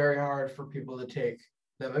was very hard for people to take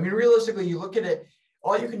them. I mean, realistically, you look at it,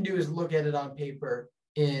 all you can do is look at it on paper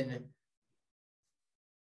in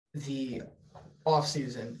the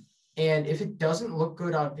offseason. And if it doesn't look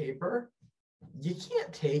good on paper, you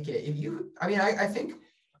can't take it. I think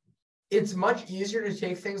it's much easier to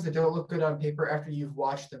take things that don't look good on paper after you've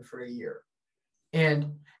watched them for a year.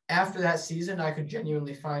 And after that season, I could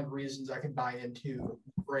genuinely find reasons I could buy into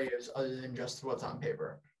Braves other than just what's on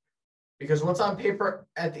paper. Because what's on paper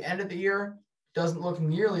at the end of the year doesn't look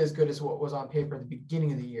nearly as good as what was on paper at the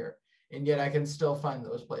beginning of the year. And yet I can still find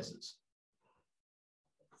those places.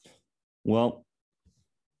 Well,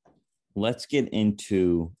 let's get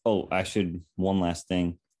into, one last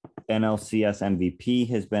thing. NLCS MVP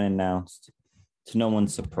has been announced. To no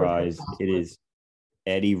one's surprise, it is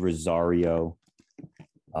Eddie Rosario.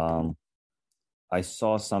 I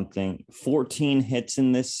saw something, 14 hits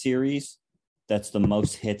in this series. That's the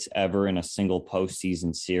most hits ever in a single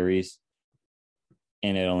postseason series.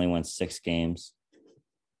 And it only went 6 games.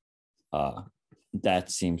 That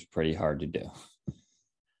seems pretty hard to do.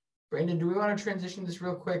 Brandon, do we want to transition this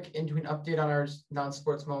real quick into an update on our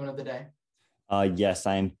non-sports moment of the day? Yes,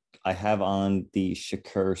 I have on the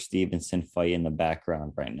Shakur Stevenson fight in the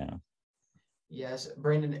background right now. Yes,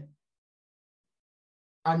 Brandon,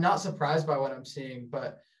 I'm not surprised by what I'm seeing,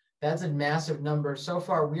 but that's a massive number. So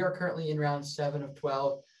far, we are currently in round 7 of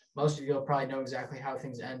 12. Most of you will probably know exactly how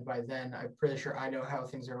things end by then. I'm pretty sure I know how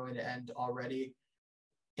things are going to end already.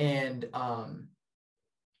 And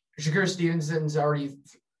Shakur Stevenson's already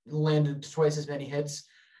landed twice as many hits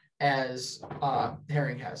as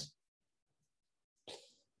Herring has.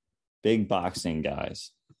 Big boxing,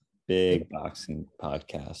 guys. Big boxing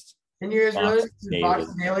podcast. Can you guys realize this is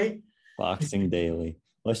Boxing Daily? Boxing Daily.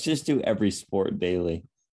 Let's just do every sport daily.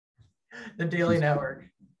 The Daily Network.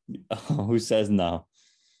 Who says no?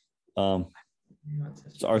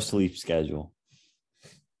 It's our sleep schedule.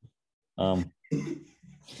 Our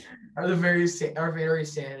very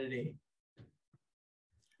sanity.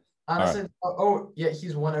 Honestly, right.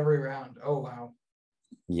 He's won every round. Oh wow.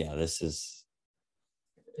 Yeah, this is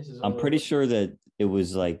I'm pretty sure that it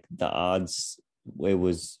was like the odds. It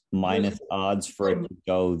was minus odds for it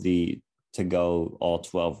to go all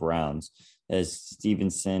 12 rounds. As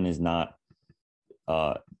Stevenson is not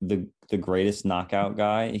the greatest knockout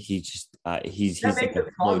guy. He's like a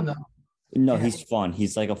Floyd. No, he's fun.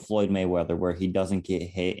 He's like a Floyd Mayweather where he doesn't get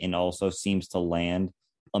hit and also seems to land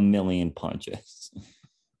a million punches.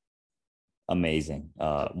 Amazing.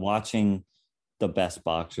 Watching the best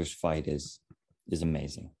boxers fight is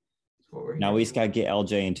amazing. Now he's got to get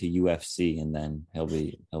LJ into UFC, and then he'll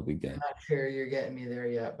be good. I'm not sure you're getting me there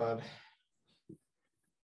yet, bud.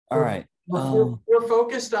 All right. We're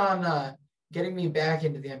focused on getting me back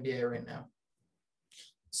into the NBA right now.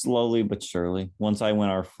 Slowly but surely. Once I win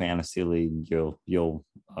our fantasy league, you'll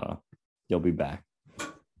be back.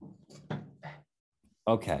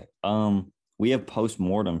 Okay. We have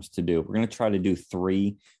postmortems to do. We're going to try to do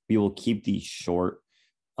 3. We will keep these short,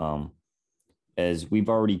 as we've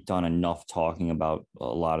already done enough talking about a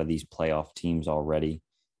lot of these playoff teams already.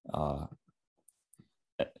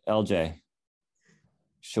 LJ,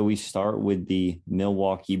 shall we start with the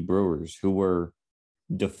Milwaukee Brewers, who were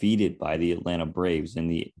defeated by the Atlanta Braves in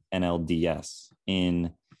the NLDS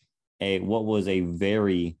in what was a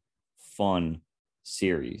very fun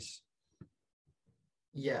series?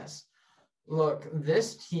 Yes. Look,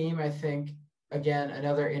 this team, I think, again,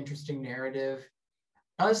 another interesting narrative.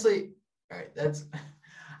 Honestly, all right,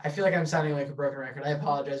 I feel like I'm sounding like a broken record. I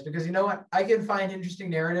apologize, because you know what? I can find interesting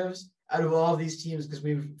narratives out of all of these teams because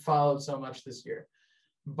we've followed so much this year.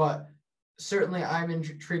 But certainly I'm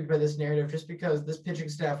intrigued by this narrative just because this pitching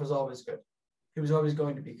staff was always good. It was always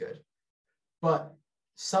going to be good. But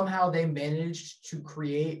somehow they managed to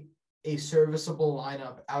create a serviceable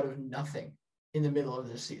lineup out of nothing in the middle of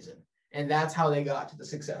this season. And that's how they got to the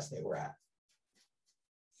success they were at.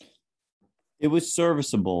 It was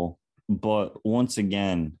serviceable, but once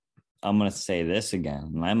again, I'm going to say this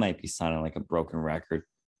again, and I might be sounding like a broken record.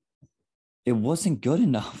 It wasn't good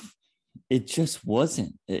enough. It just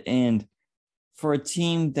wasn't. And for a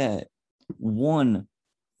team that won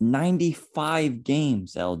 95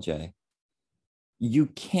 games, LJ, you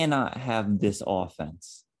cannot have this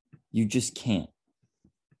offense. You just can't.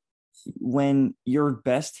 When your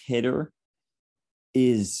best hitter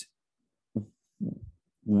is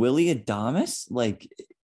Willy Adames, like,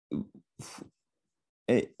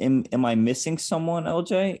 am I missing someone,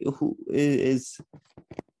 LJ? Who is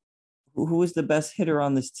the best hitter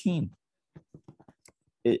on this team?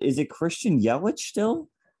 Is it Christian Yelich still?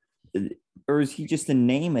 Or is he just a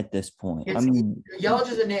name at this point?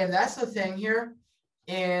 Yelich is a name. That's the thing here.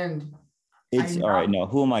 And it's all right. No,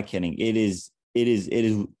 who am I kidding? It is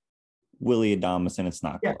Willy Adames, and it's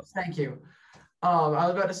not close. Yes, thank you. I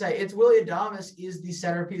was about to say, it's Willy Adames is the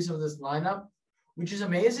centerpiece of this lineup, which is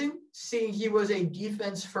amazing, seeing he was a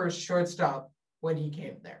defense-first shortstop when he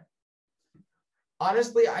came there.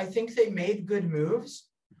 Honestly, I think they made good moves,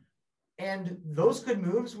 and those good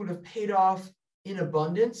moves would have paid off in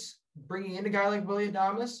abundance, bringing in a guy like Willy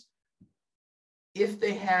Adames, if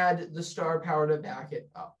they had the star power to back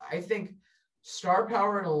it up. I think star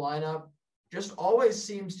power in a lineup just always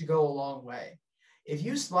seems to go a long way. If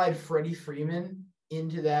you slide Freddie Freeman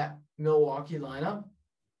into that Milwaukee lineup,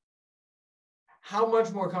 how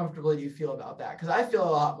much more comfortable do you feel about that? Because I feel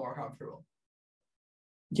a lot more comfortable.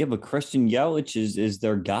 Yeah, but Christian Yelich is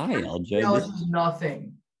their guy, LJ. Yelich is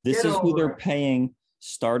nothing. This is who they're paying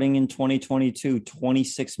starting in 2022,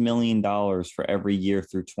 $26 million for every year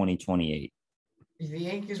through 2028. The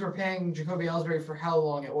Yankees were paying Jacoby Ellsbury for how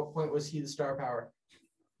long? At what point was he the star power?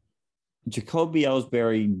 Jacoby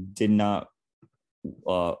Ellsbury did not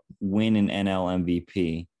win an NL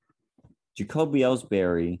MVP. Jacoby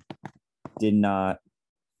Ellsbury did not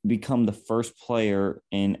become the first player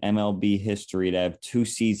in MLB history to have 2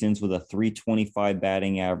 seasons with a .325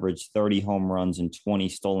 batting average, 30 home runs, and 20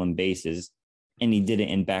 stolen bases, and he did it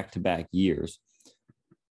in back-to-back years.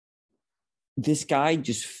 This guy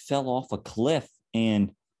just fell off a cliff,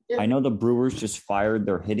 and I know the Brewers just fired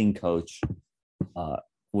their hitting coach,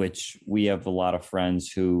 which we have a lot of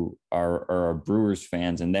friends who are Brewers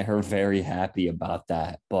fans, and they're very happy about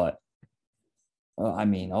that. But,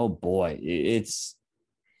 oh boy, it's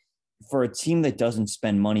for a team that doesn't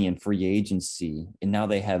spend money in free agency, and now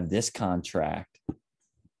they have this contract,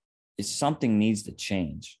 something needs to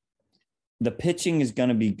change. The pitching is going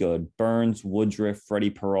to be good. Burns, Woodruff, Freddie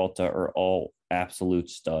Peralta are all absolute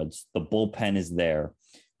studs. The bullpen is there.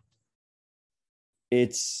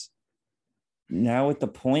 It's now at the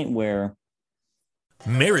point where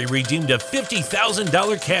Mary redeemed a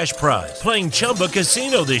 $50,000 cash prize playing Chumba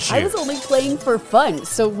Casino this year. I was only playing for fun,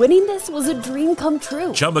 so winning this was a dream come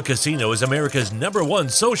true. Chumba Casino is America's #1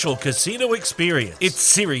 social casino experience. It's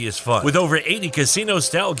serious fun. With over 80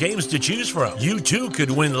 casino-style games to choose from, you too could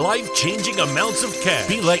win life-changing amounts of cash.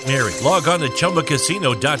 Be like Mary. Log on to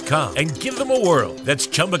ChumbaCasino.com and give them a whirl. That's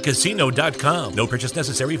ChumbaCasino.com. No purchase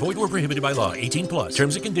necessary. Void where prohibited by law. 18+.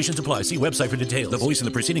 Terms and conditions apply. See website for details. The voice in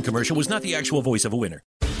the preceding commercial was not the actual voice of a winner.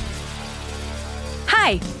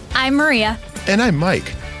 Hi, I'm Maria. And I'm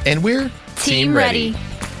Mike. And we're Team Ready.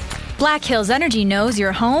 Black Hills Energy knows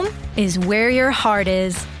your home is where your heart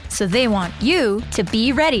is. So they want you to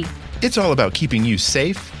be ready. It's all about keeping you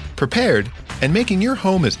safe, prepared, and making your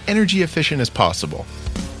home as energy efficient as possible.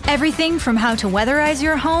 Everything from how to weatherize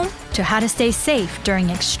your home to how to stay safe during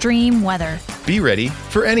extreme weather. Be ready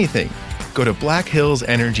for anything. Go to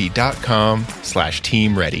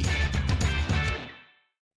blackhillsenergy.com/team ready.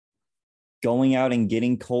 Going out and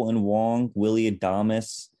getting Colton Wong, Willy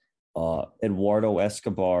Adames, Eduardo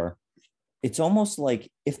Escobar. It's almost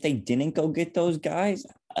like if they didn't go get those guys,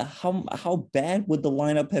 how bad would the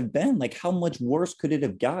lineup have been? Like, how much worse could it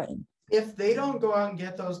have gotten? If they don't go out and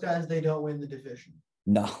get those guys, they don't win the division.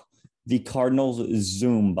 No, the Cardinals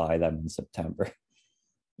zoom by them in September.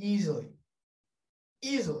 Easily.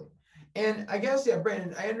 And I guess, yeah,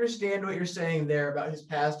 Brandon, I understand what you're saying there about his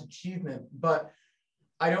past achievement, but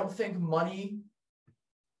I don't think money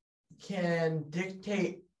can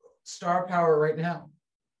dictate star power right now.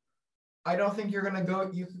 I don't think you could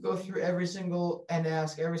go through every single and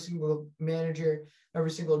ask every single manager,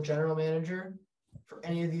 every single general manager for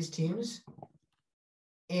any of these teams.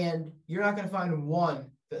 And you're not going to find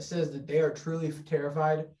one that says that they are truly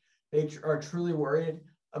terrified. They are truly worried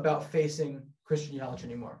about facing Christian Yelich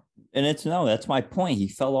anymore. And that's my point. He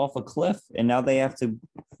fell off a cliff and now they have to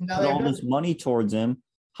put all this money towards him.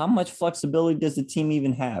 How much flexibility does the team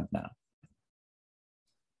even have now?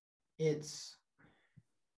 It's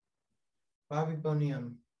Bobby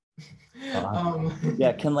Bonilla.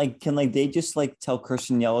 Yeah, can they just tell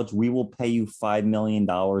Christian Yelich, we will pay you $5 million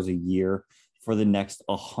a year for the next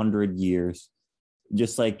 100 years?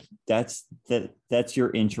 Just that's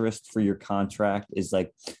your interest for your contract is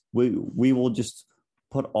we will just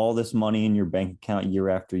put all this money in your bank account year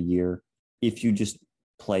after year if you just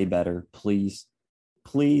play better, please.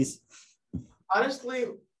 Honestly,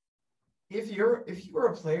 if you were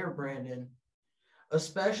a player, Brandon,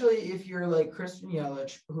 especially if you're like Christian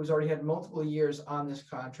Yelich, who's already had multiple years on this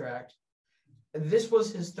contract, this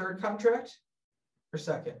was his third contract or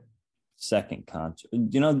second? Second contract.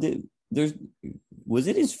 Was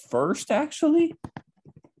it his first actually?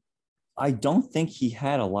 I don't think he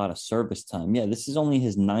had a lot of service time. Yeah, this is only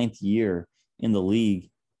his 9th year in the league.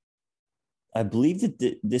 I believe that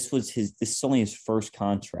this is only his first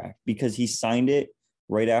contract because he signed it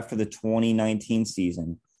right after the 2019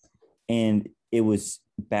 season, and it was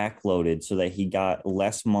backloaded so that he got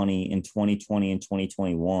less money in 2020 and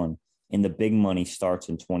 2021, and the big money starts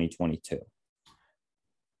in 2022.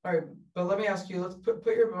 All right, but let me ask you, let's put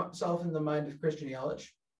yourself in the mind of Christian Yelich.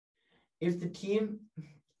 If the team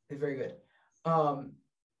is very good,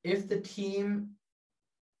 if the team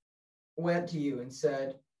went to you and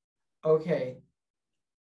said, okay,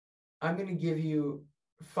 I'm going to give you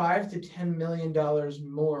 $5 to $10 million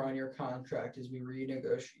more on your contract as we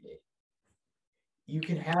renegotiate. You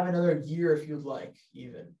can have another year if you'd like,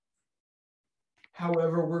 even.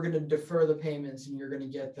 However, we're going to defer the payments and you're going to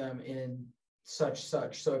get them in such. So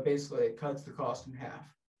it cuts the cost in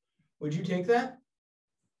half. Would you take that?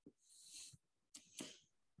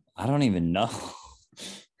 I don't even know.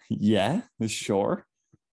 Yeah, sure.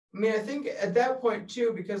 I mean, I think at that point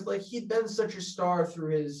too, because he'd been such a star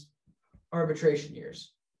through his arbitration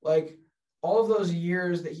years, all of those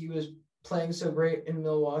years that he was playing so great in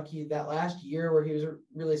Milwaukee, that last year where he was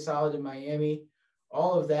really solid in Miami,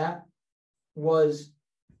 all of that was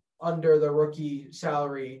under the rookie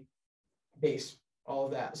salary base, all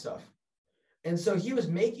of that stuff. And so he was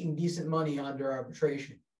making decent money under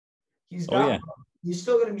arbitration. He's still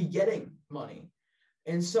going to be getting money.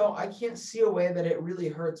 And so I can't see a way that it really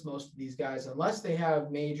hurts most of these guys unless they have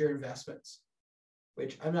major investments,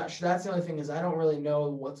 which I'm not sure. That's the only thing is I don't really know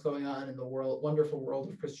what's going on in the wonderful world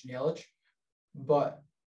of Christian Yelich, but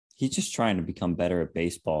he's just trying to become better at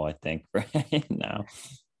baseball, I think, right now.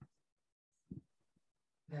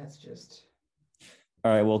 That's just.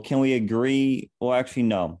 All right. Well, can we agree? Well, actually,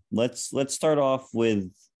 no. Let's start off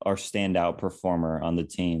with our standout performer on the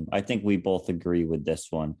team. I think we both agree with this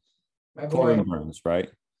one. My boy. Corbin Burnes, right?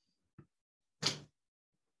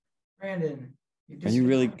 Brandon. Are you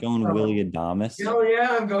really going Willy Adames? Hell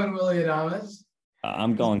yeah, I'm going Willy Adames.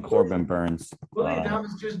 I'm going Corbin Burnes. Willy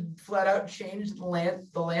Adames just flat out changed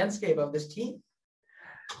the landscape of this team.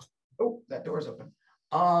 Oh, that door's open.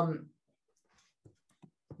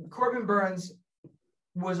 Corbin Burnes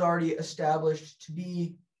was already established to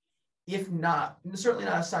be, if not, certainly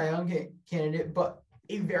not a Cy Young candidate, but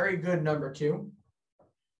a very good number 2.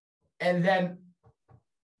 And then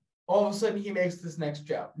all of a sudden he makes this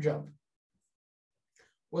next jump.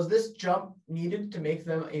 Was this jump needed to make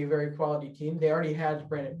them a very quality team? They already had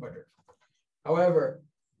Brandon Woodruff. However,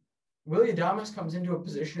 Willy Adames comes into a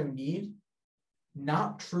position of need,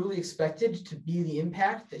 not truly expected to be the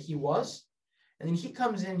impact that he was. And then he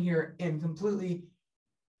comes in here and completely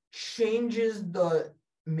changes the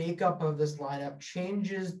makeup of this lineup,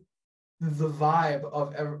 changes the vibe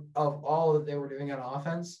of all that they were doing on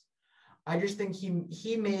offense. I just think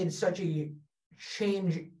he made such a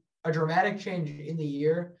dramatic change in the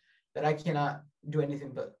year that I cannot do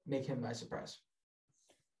anything but make him my surprise.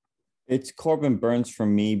 It's Corbin Burns for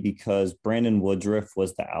me because Brandon Woodruff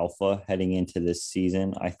was the alpha heading into this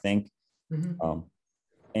season, I think. Mm-hmm.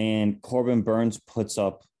 And Corbin Burns puts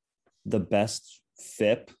up the best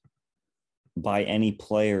FIP by any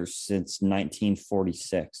player since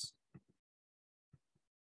 1946.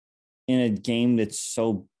 In a game that's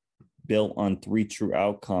so built on 3 true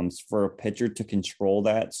outcomes, for a pitcher to control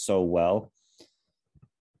that so well.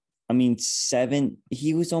 I mean,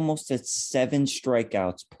 he was almost at 7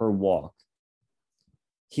 strikeouts per walk.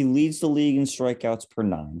 He leads the league in strikeouts per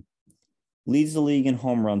 9, leads the league in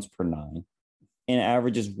home runs per 9, and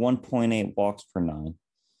averages 1.8 walks per 9.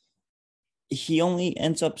 He only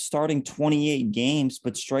ends up starting 28 games,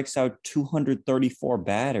 but strikes out 234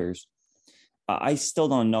 batters. I still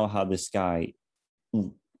don't know how this guy,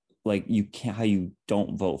 how you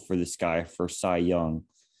don't vote for this guy for Cy Young.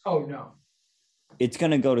 Oh, no. It's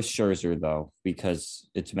going to go to Scherzer, though, because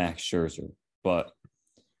it's Max Scherzer. But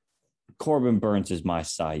Corbin Burns is my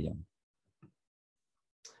Cy Young.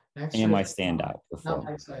 And my standout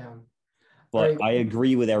performer. But I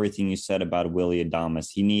agree with everything you said about Willy Adames.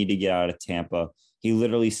 He needed to get out of Tampa. He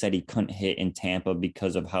literally said he couldn't hit in Tampa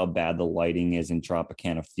because of how bad the lighting is in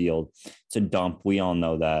Tropicana Field. It's a dump. We all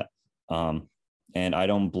know that. And I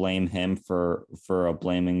don't blame him for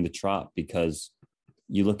blaming the Trop, because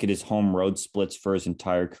you look at his home road splits for his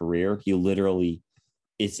entire career. He literally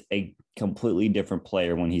is a completely different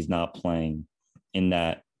player when he's not playing in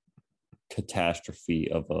that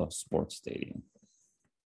catastrophe of a sports stadium.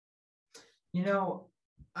 You know,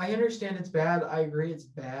 I understand it's bad. I agree it's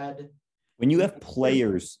bad. When you have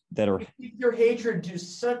players that are... Your hatred to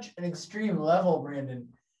such an extreme level, Brandon.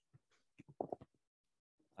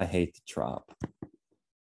 I hate the Trop.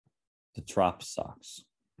 The Trop sucks.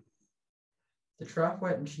 The Trop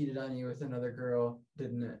went and cheated on you with another girl,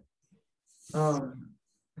 didn't it?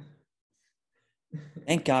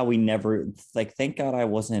 Thank God thank God I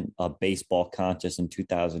wasn't a baseball conscious in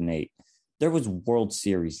 2008. There was World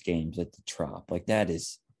Series games at the Trop. That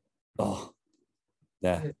is,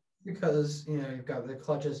 that. Because, you've got the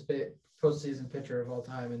clutchest postseason pitcher of all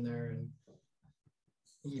time in there, and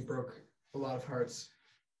he broke a lot of hearts.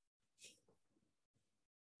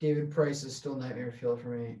 David Price is still nightmare fuel for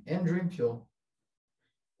me, and dream fuel.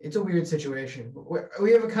 It's a weird situation.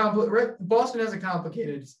 We have Boston has a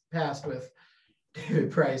complicated past with David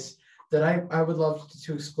Price that I would love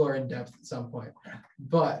to explore in depth at some point.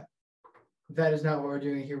 But that is not what we're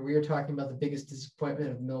doing here. We are talking about the biggest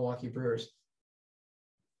disappointment of the Milwaukee Brewers.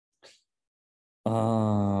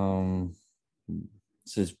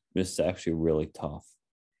 This is actually really tough.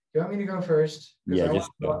 Do you want me to go first? Yeah, I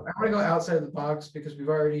want to go outside of the box because we've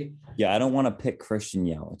already... Yeah, I don't want to pick Christian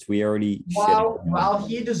Yelich. We already... While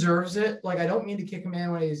he deserves it, I don't mean to kick a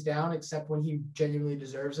man when he's down, except when he genuinely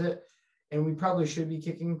deserves it. And we probably should be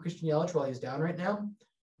kicking Christian Yelich while he's down right now.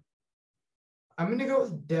 I'm going to go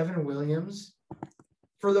with Devin Williams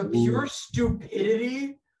for the pure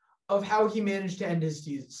stupidity of how he managed to end his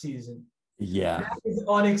season. Yeah. That is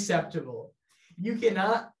unacceptable. You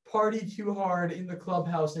cannot party too hard in the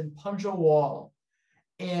clubhouse and punch a wall.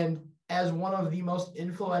 And as one of the most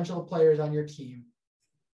influential players on your team,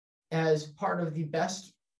 as part of the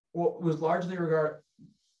best, what was largely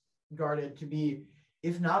regarded to be,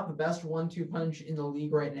 if not the best 1-2 punch in the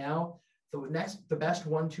league right now, the best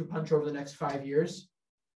 1-2 punch over the next 5 years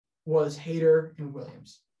was Hader and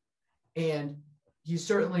Williams. And he's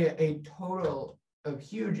certainly a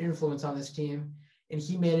huge influence on this team. And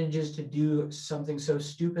he manages to do something so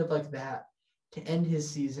stupid like that to end his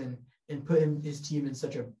season and put his team in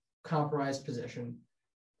such a compromised position.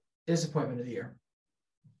 Disappointment of the year.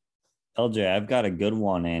 LJ, I've got a good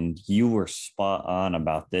one, and you were spot on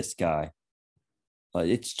about this guy.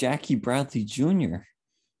 It's Jackie Bradley Jr.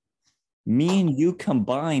 Me and you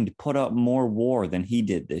combined put up more WAR than he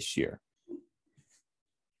did this year.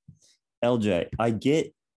 LJ, I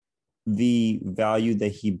get the value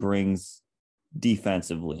that he brings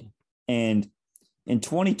defensively. And in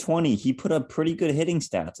 2020, he put up pretty good hitting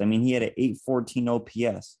stats. I mean, he had an 814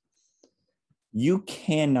 OPS. You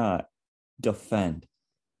cannot defend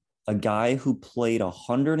a guy who played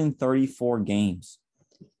 134 games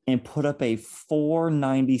and put up a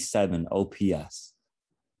 497 OPS.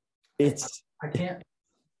 I can't.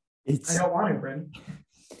 I don't want it, Brendan.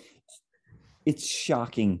 It's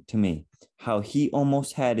shocking to me how he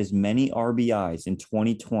almost had as many RBIs in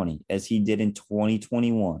 2020 as he did in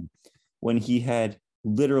 2021 when he had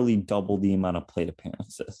literally double the amount of plate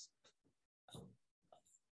appearances.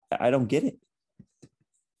 I don't get it.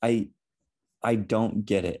 I don't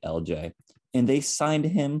get it, LJ. And they signed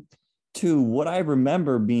him to what I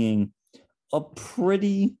remember being a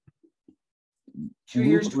pretty 2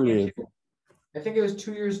 years, 22. I think it was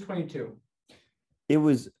 2 years, 22. It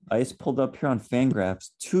was, I just pulled up here on Fangraphs,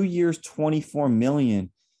 2 years, 24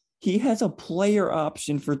 million. He has a player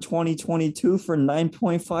option for 2022 for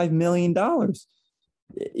 $9.5 million.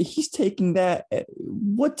 He's taking that.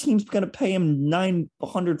 What team's going to pay him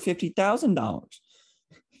 $950,000?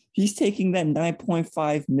 He's taking that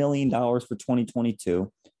 $9.5 million for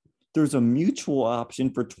 2022. There's a mutual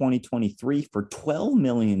option for 2023 for $12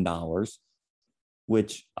 million,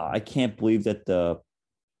 which I can't believe that the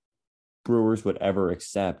Brewers would ever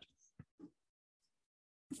accept.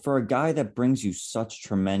 For a guy that brings you such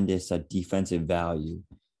tremendous defensive value,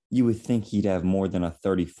 you would think he'd have more than a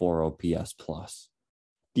 34 OPS plus.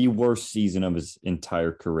 The worst season of his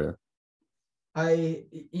entire career.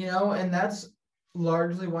 And that's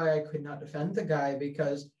largely why I could not defend the guy,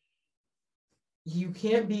 because you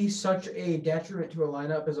can't be such a detriment to a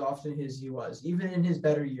lineup as often as he was, even in his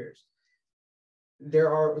better years. There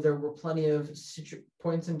were plenty of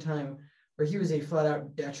points in time where he was a flat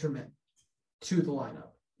out detriment to the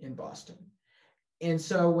lineup in Boston. And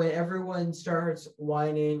so when everyone starts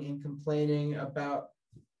whining and complaining about,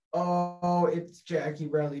 oh, it's Jackie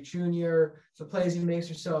Bradley Jr., the plays he makes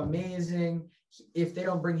are so amazing, if they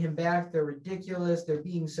don't bring him back, they're ridiculous, they're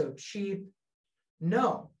being so cheap.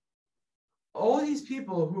 No. All these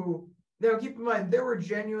people who, now keep in mind, there were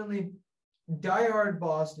genuinely diehard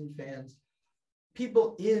Boston fans,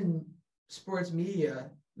 people in sports media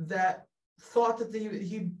that thought that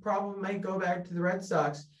he probably might go back to the Red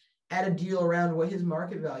Sox at a deal around what his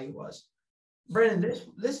market value was. Brendan,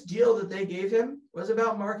 this deal that they gave him was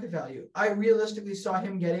about market value. I realistically saw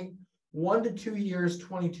him getting 1 to 2 years,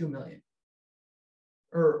 $22 million.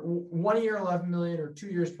 Or 1 year, $11 million, or 2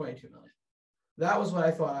 years, $22 million. That was what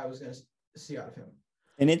I thought I was going to see out of him.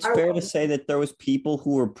 And it's fair to say that there was people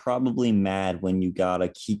who were probably mad when you got a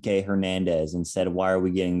Kike Hernandez and said, why are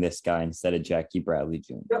we getting this guy instead of Jackie Bradley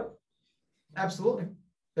Jr.? Yep, absolutely.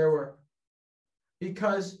 There were.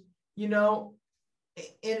 Because, and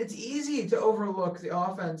it's easy to overlook the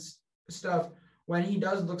offense stuff when he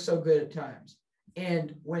does look so good at times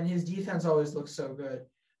and when his defense always looks so good.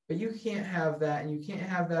 But you can't have that, and you can't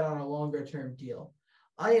have that on a longer-term deal.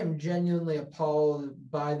 I am genuinely appalled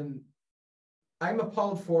by them. I'm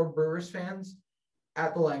appalled for Brewers fans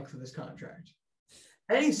at the length of this contract.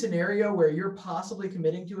 Any scenario where you're possibly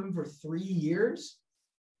committing to him for 3 years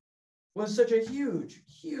was such a huge,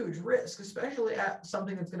 huge risk, especially at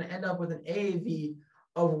something that's going to end up with an AAV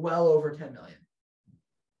of well over 10 million.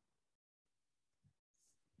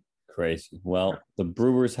 Crazy. Well, the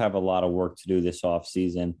Brewers have a lot of work to do this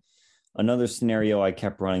offseason. Another scenario I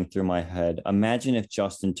kept running through my head. Imagine if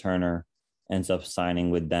Justin Turner ends up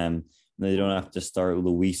signing with them. They don't have to start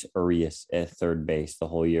Luis Urias at third base the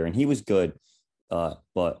whole year. And he was good,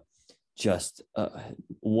 but just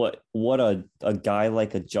what a guy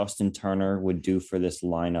like a Justin Turner would do for this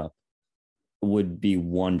lineup would be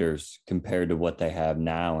wonders compared to what they have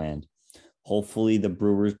now. And hopefully the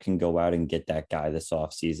Brewers can go out and get that guy this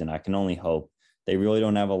offseason. I can only hope. They really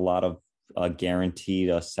don't have a lot of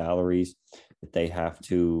guaranteed salaries that they have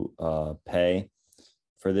to pay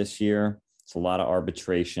for this year. It's a lot of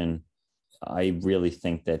arbitration. I really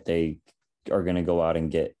think that they are going to go out and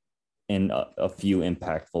get in a few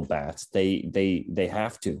impactful bats. They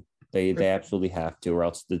have to. They absolutely have to, or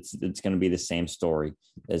else it's going to be the same story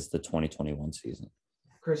as the 2021 season.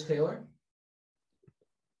 Chris Taylor?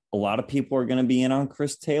 A lot of people are going to be in on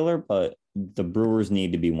Chris Taylor, but the Brewers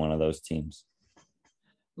need to be one of those teams.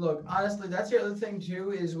 Look, honestly, that's the other thing,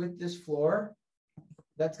 too, is with this floor,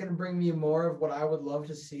 that's going to bring me more of what I would love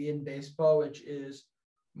to see in baseball, which is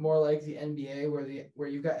more like the NBA, where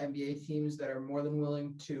you've got NBA teams that are more than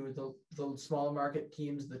willing to, the smaller market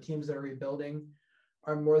teams, the teams that are rebuilding,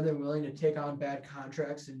 are more than willing to take on bad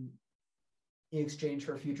contracts in exchange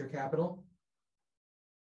for future capital.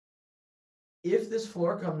 If this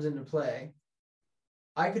floor comes into play,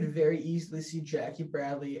 I could very easily see Jackie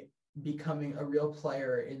Bradley becoming a real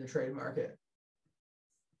player in the trade market.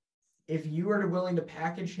 If you were willing to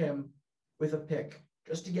package him with a pick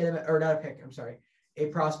just to get him, or not a pick, I'm sorry, a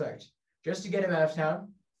prospect, just to get him out of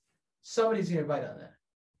town, somebody's going to bite on that.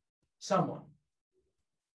 Someone.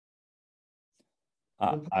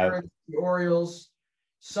 The Pirates, the Orioles,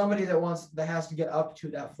 somebody that has to get up to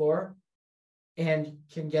that floor. and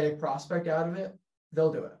can get a prospect out of it,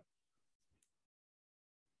 they'll do it.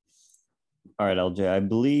 All right, LJ, I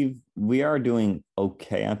believe we are doing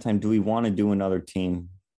okay on time. Do we want to do another team?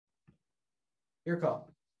 Your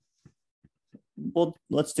call. Well,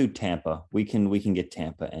 let's do Tampa. We can get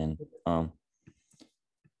Tampa in. All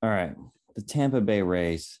right, the Tampa Bay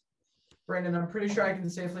Rays. Brandon, I'm pretty sure I can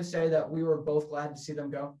safely say that we were both glad to see them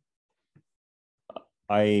go.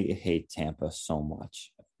 I hate Tampa so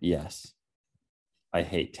much. Yes, I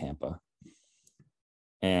hate Tampa.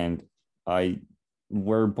 And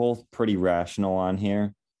we're both pretty rational on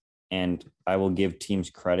here, and I will give teams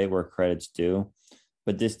credit where credit's due.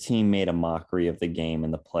 But this team made a mockery of the game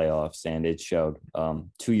in the playoffs, and it showed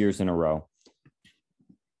 2 years in a row.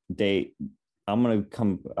 I'm going to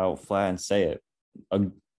come out flat and say it.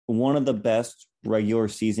 One of the best regular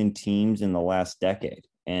season teams in the last decade.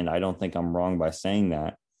 And I don't think I'm wrong by saying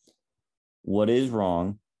that. What is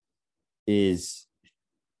wrong is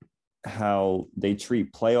how they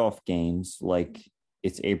treat playoff games like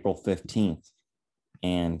it's April 15th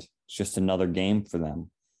and it's just another game for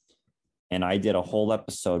them. And I did a whole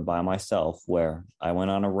episode by myself where I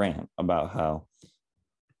went on a rant about how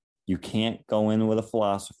you can't go in with a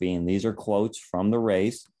philosophy. And these are quotes from the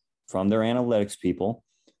Rays, from their analytics people,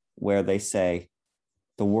 where they say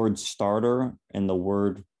the word starter and the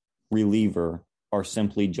word reliever are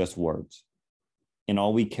simply just words. And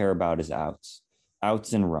all we care about is outs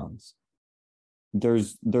and runs.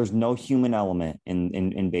 There's no human element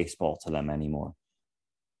in baseball to them anymore.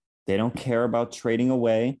 They don't care about trading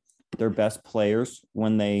away their best players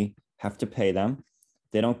when they have to pay them.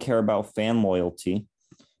 They don't care about fan loyalty.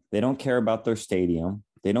 They don't care about their stadium.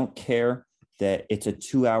 They don't care that it's a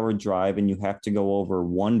 2-hour drive and you have to go over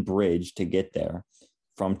one bridge to get there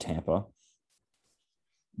from Tampa.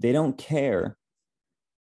 They don't care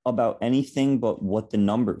about anything but what the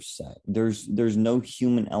numbers say. There's no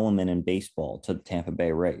human element in baseball to the Tampa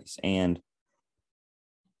Bay Rays. And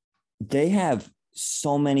they have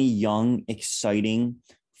so many young, exciting,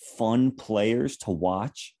 fun players to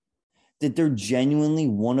watch that they're genuinely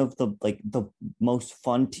one of the most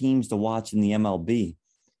fun teams to watch in the MLB.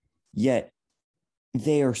 Yet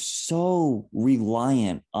they are so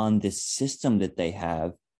reliant on this system that they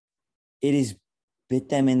have. It has bit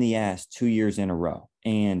them in the ass 2 years in a row.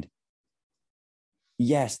 And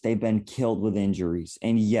yes, they've been killed with injuries.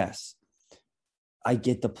 And yes, I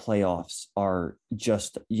get the playoffs are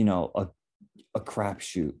just, a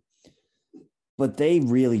crapshoot. But they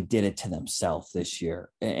really did it to themselves this year.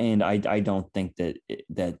 And I don't think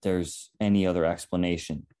that there's any other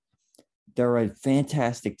explanation. They're a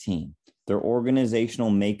fantastic team. Their organizational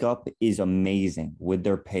makeup is amazing with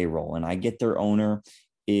their payroll. And I get their owner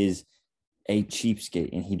is a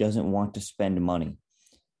cheapskate and he doesn't want to spend money.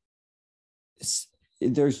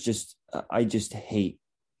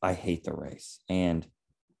 I hate the Rays. And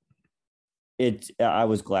I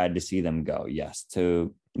was glad to see them go. Yes.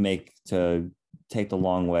 To take the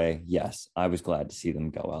long way. Yes. I was glad to see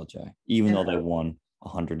them go, LJ, even though they won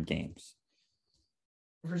 100 games.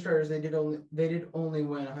 For starters, they did only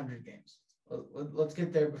win 100 games. Let's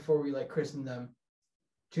get there before we christen them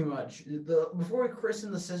too much. Before we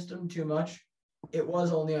christen the system too much, it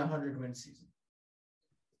was only a 100-win season.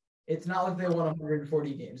 It's not like they won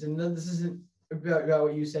 140 games. And this isn't about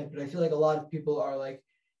what you said, but I feel like a lot of people are like,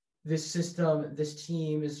 this system, this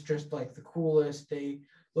team is just like the coolest. They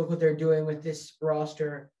look what they're doing with this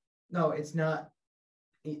roster. No, it's not.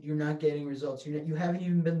 You're not getting results. You haven't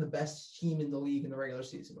even been the best team in the league in the regular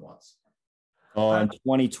season once. In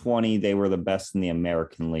 2020, they were the best in the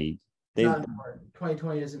American League.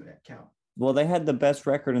 2020 doesn't count. Well, they had the best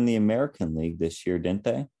record in the American League this year, didn't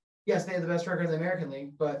they? Yes, they had the best record in the American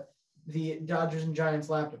League, but the Dodgers and Giants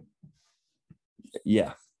lapped them.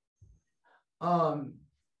 Yeah.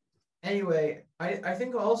 Anyway, I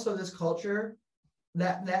think also this culture,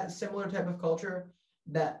 that similar type of culture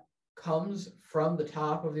that comes from the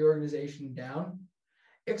top of the organization down,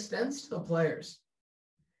 extends to the players.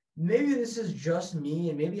 Maybe this is just me,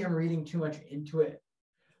 and maybe I'm reading too much into it,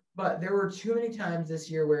 but there were too many times this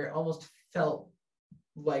year where it almost felt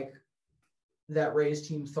like that Rays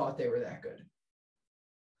team thought they were that good.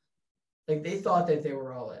 Like they thought that they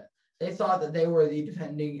were all in. They thought that they were the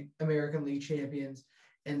defending American League champions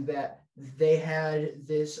and that they had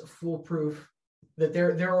this foolproof, that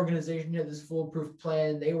their organization had this foolproof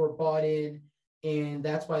plan. They were bought in, and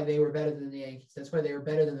that's why they were better than the Yankees. That's why they were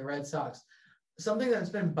better than the Red Sox. Something that's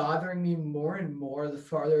been bothering me more and more the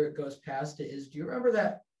farther it goes past it is, do you remember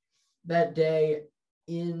that day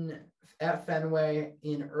at Fenway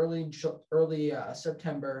in early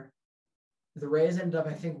September? The Rays ended up,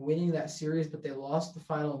 I think, winning that series, but they lost the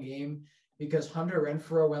final game because Hunter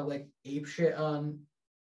Renfroe went like ape shit on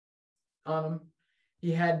him.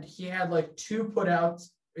 He had like two putouts.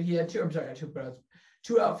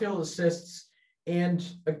 Two outfield assists and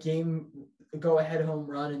a go ahead home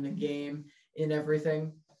run in the game and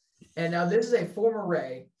everything. And now this is a former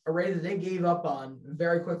Ray that they gave up on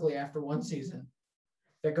very quickly after one season,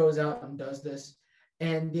 that goes out and does this.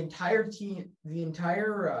 And the entire team,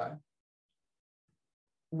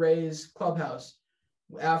 Rays clubhouse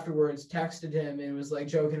afterwards texted him and was like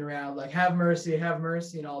joking around, like, have mercy,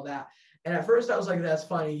 and all that. And at first I was like, that's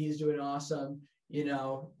funny. He's doing awesome. You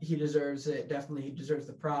know, he deserves it. Definitely he deserves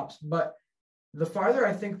the props. But the farther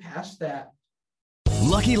I think past that.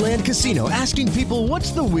 Lucky Land Casino, asking people,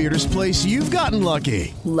 what's the weirdest place you've gotten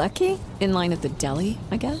lucky? Lucky? In line at the deli,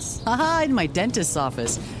 I guess? Aha, in my dentist's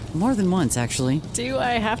office. More than once, actually. Do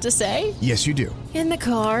I have to say? Yes, you do. In the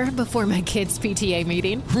car before my kids' PTA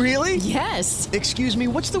meeting. Really? Yes. Excuse me,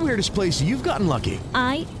 what's the weirdest place you've gotten lucky?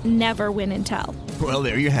 I never win and tell. Well,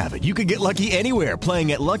 there you have it. You can get lucky anywhere,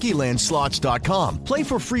 playing at LuckyLandSlots.com. Play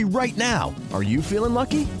for free right now. Are you feeling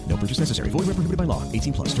lucky? No purchase necessary. Void where prohibited by law.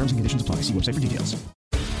 18 plus. Terms and conditions apply. See website for details.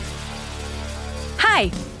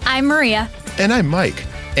 Hi, I'm Maria. And I'm Mike.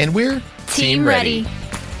 And we're Team Ready.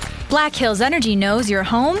 Black Hills Energy knows your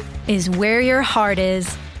home is where your heart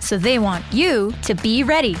is, so they want you to be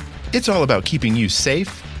ready. It's all about keeping you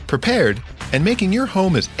safe, prepared, and making your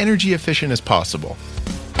home as energy efficient as possible.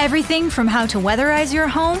 Everything from how to weatherize your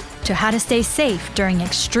home to how to stay safe during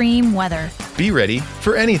extreme weather. Be ready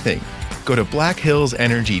for anything. Go to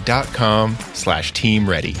blackhillsenergy.com/team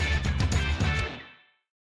ready.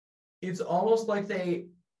 It's almost like they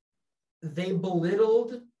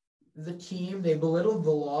belittled the team. They belittled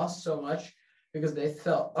the loss so much because they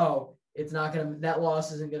felt, that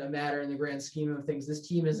loss isn't going to matter in the grand scheme of things. This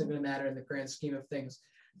team isn't going to matter in the grand scheme of things.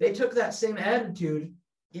 They took that same attitude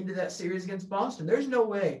into that series against Boston. There's no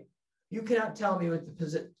way. You cannot tell me with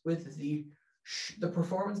the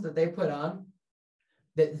performance that they put on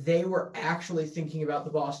that they were actually thinking about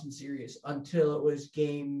the Boston series until it was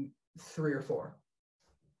game 3 or 4.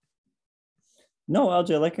 No,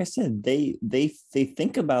 LJ, like I said, they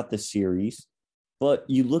think about the series, but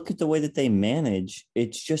you look at the way that they manage,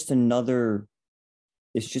 it's just another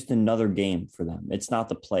game for them. It's not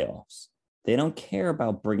the playoffs. They don't care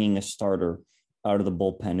about bringing a starter out of the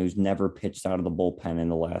bullpen who's never pitched out of the bullpen in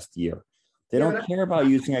the last year. They don't care about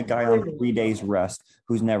using a guy on 3 days rest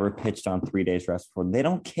who's never pitched on 3 days rest before. They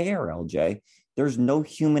don't care, LJ. There's no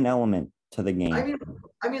human element to the game.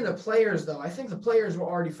 I mean the players, though. I think the players were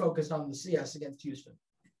already focused on the CS against Houston.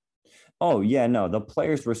 Oh, yeah, no. The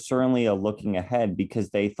players were certainly looking ahead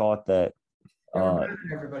because they thought that they were better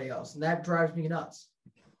than everybody else, and that drives me nuts.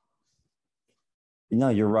 No,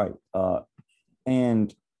 you're right.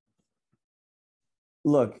 And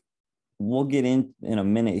look, we'll get in a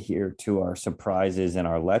minute here to our surprises and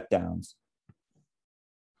our letdowns.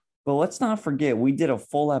 But let's not forget, we did a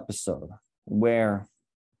full episode where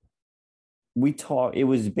it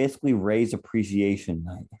was basically Rays appreciation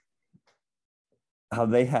night. How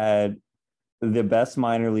they had the best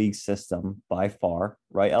minor league system by far,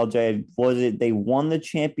 right? LJ, was it they won the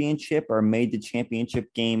championship or made the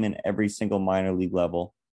championship game in every single minor league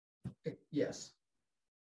level? Yes.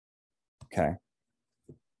 Okay.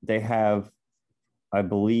 They have, I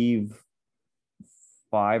believe,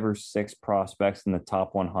 5 or 6 prospects in the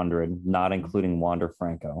top 100, not including Wander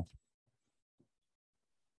Franco.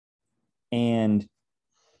 And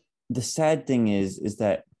the sad thing is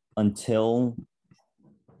that until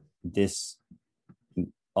this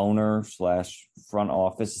owner / front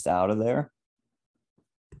office is out of there,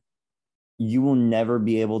 you will never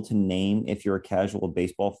be able to name, if you're a casual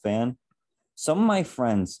baseball fan. Some of my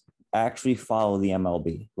friends actually follow the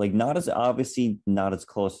MLB, like not as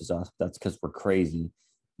close as us. That's because we're crazy.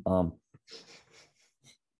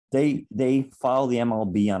 They follow the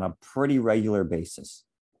MLB on a pretty regular basis.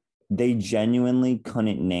 They genuinely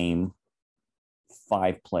couldn't name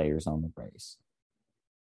 5 players on the Rays.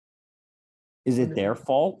 Is it their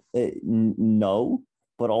fault? No,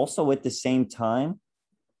 but also at the same time,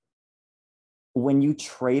 when you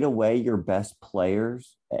trade away your best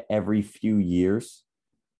players every few years,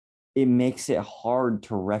 it makes it hard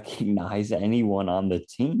to recognize anyone on the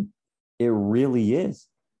team. It really is.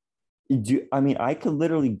 I could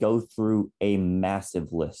literally go through a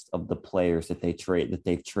massive list of the players that they've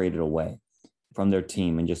traded away from their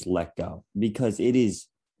team and just let go, because it is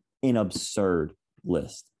an absurd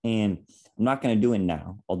list. And I'm not going to do it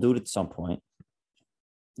now. I'll do it at some point.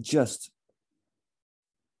 Just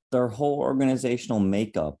their whole organizational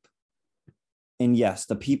makeup. And yes,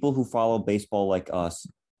 the people who follow baseball like us,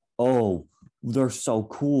 they're so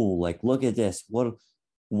cool. Like, look at this.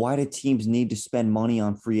 Why do teams need to spend money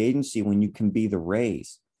on free agency when you can be the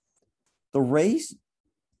Rays? The Rays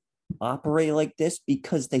operate like this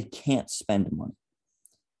because they can't spend money.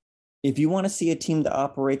 If you want to see a team that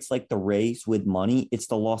operates like the Rays with money, it's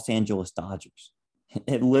the Los Angeles Dodgers.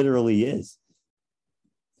 It literally is.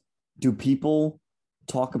 Do people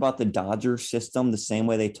talk about the Dodgers system the same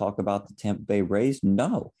way they talk about the Tampa Bay Rays?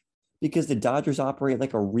 No, because the Dodgers operate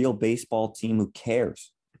like a real baseball team who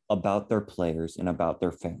cares about their players and about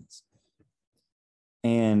their fans.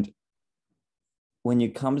 And when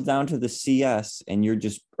it comes down to the CS and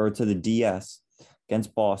to the DS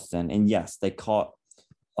against Boston, and yes, they caught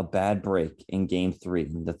a bad break in game 3,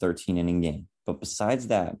 in the 13-inning game. But besides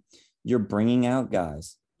that, you're bringing out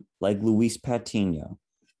guys like Luis Patino,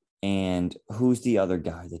 and who's the other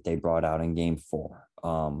guy that they brought out in game 4?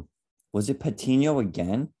 Was it Patino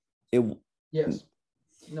again? Yes.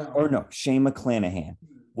 No. Or no, Shane McClanahan,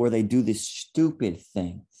 where they do this stupid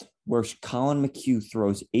thing where Colin McHugh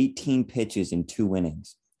throws 18 pitches in 2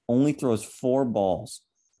 innings, only throws 4 balls.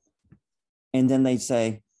 And then they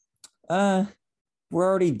say, we're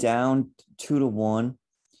already down 2-1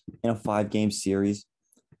 in a 5-game series.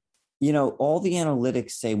 You know, all the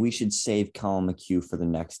analytics say we should save Colin McHugh for the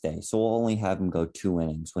next day. So we'll only have him go 2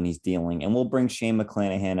 innings when he's dealing. And we'll bring Shane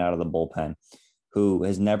McClanahan out of the bullpen, who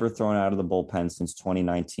has never thrown out of the bullpen since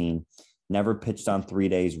 2019, never pitched on 3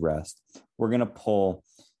 days rest. We're going to pull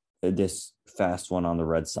this fast one on the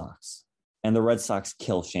Red Sox. And the Red Sox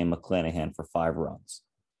kill Shane McClanahan for 5 runs.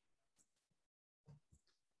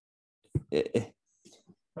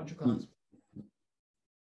 Bunch of clowns.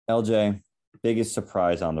 LJ, biggest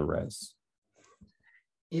surprise on the Rays?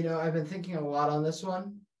 You know, I've been thinking a lot on this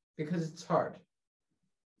one because it's hard.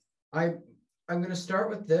 I'm going to start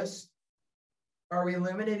with this. Are we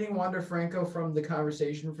eliminating Wander Franco from the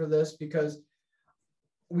conversation for this? Because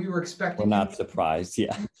we were expecting... We're not surprised,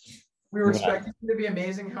 yeah. We were expecting him to be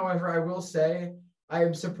amazing. However, I will say I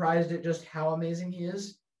am surprised at just how amazing he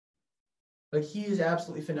is. Like, he is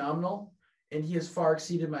absolutely phenomenal, and he has far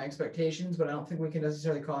exceeded my expectations, but I don't think we can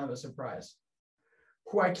necessarily call him a surprise.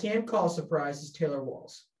 Who I can call a surprise is Taylor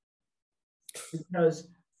Walls. Because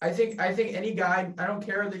I think any guy, I don't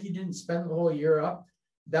care that he didn't spend the whole year up,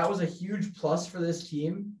 that was a huge plus for this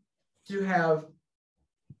team to have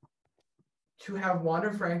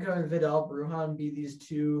Wander Franco and Vidal Brujan be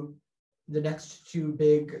the next 2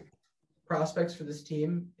 big prospects for this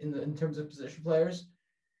team in terms of position players,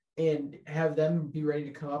 and have them be ready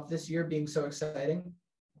to come up this year being so exciting.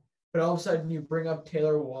 But all of a sudden you bring up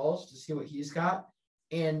Taylor Walls to see what he's got,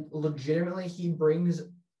 and legitimately he brings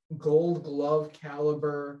Gold Glove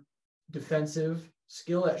caliber defensive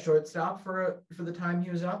skill at shortstop for the time he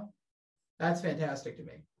was up. That's fantastic to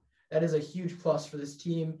me. That is a huge plus for this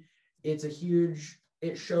team.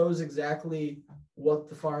 It shows exactly what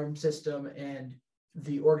the farm system and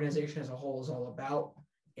the organization as a whole is all about,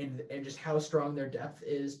 and just how strong their depth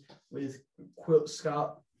is with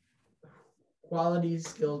quality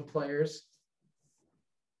skilled players.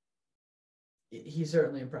 He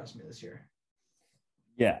certainly impressed me this year.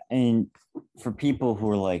 Yeah, and for people who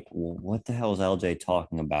are like, well, what the hell is LJ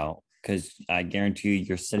talking about? Because I guarantee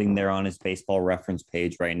you're sitting there on his baseball reference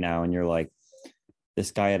page right now, and you're like,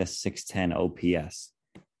 this guy had a 610 OPS.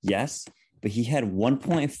 Yes, but he had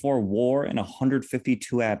 1.4 WAR and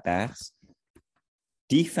 152 at-bats.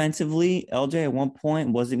 Defensively, LJ, at one point,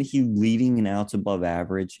 wasn't he leading in outs above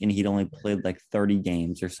average, and he'd only played like 30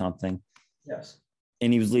 games or something? Yes.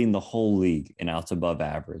 And he was leading the whole league in outs above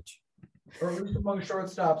average. Or at least among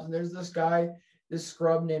shortstops. And there's this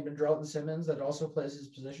scrub named Andrelton Simmons that also plays his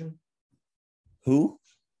position. Who?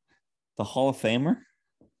 The Hall of Famer?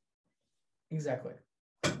 Exactly.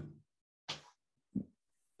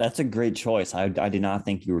 That's a great choice. I did not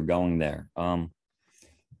think you were going there.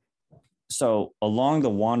 So along the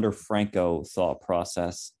Wander Franco thought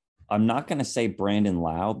process, I'm not going to say Brandon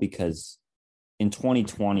Lau because in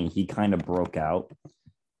 2020, he kind of broke out.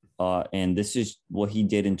 And this is what he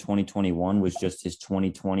did in 2021 was just his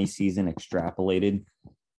 2020 season extrapolated.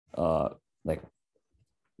 Like,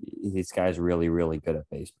 this guy's really, really good at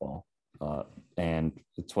baseball. And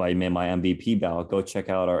that's why he made my MVP ballot. Go check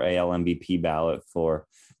out our AL MVP ballot for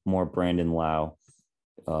more Brandon Lau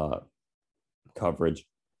coverage.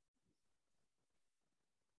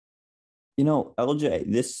 You know,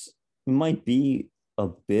 LJ, this might be a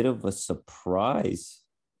bit of a surprise.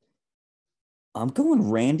 I'm going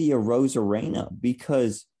Randy Arozarena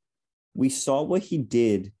because we saw what he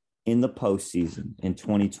did in the postseason in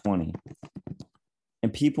 2020.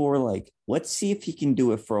 And people were like, let's see if he can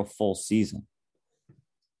do it for a full season.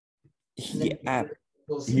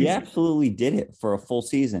 He absolutely did it for a full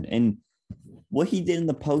season. And what he did in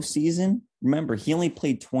the postseason, remember, he only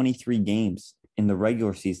played 23 games in the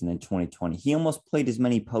regular season in 2020. He almost played as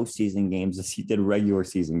many postseason games as he did regular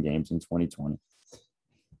season games in 2020.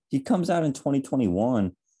 He comes out in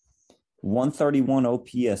 2021, 131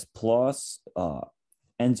 OPS plus,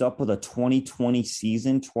 ends up with a 2020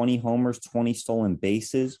 season, 20 homers, 20 stolen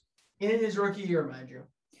bases. In his rookie year, mind you.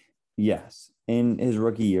 Yes, in his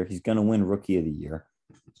rookie year. He's going to win Rookie of the Year.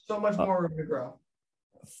 So much more room to grow.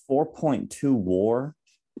 4.2 WAR.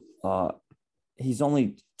 He's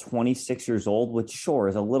only 26 years old, which sure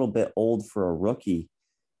is a little bit old for a rookie,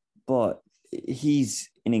 but he's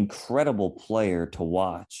an incredible player to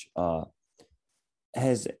watch.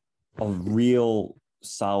 Has a real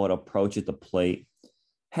solid approach at the plate.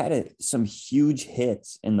 Had some huge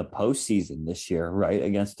hits in the postseason this year, right,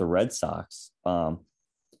 against the Red Sox.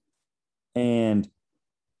 And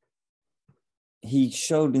he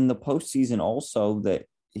showed in the postseason also that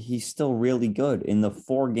he's still really good. In the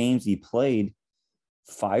 4 games he played,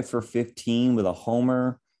 5 for 15 with a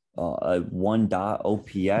homer, a 1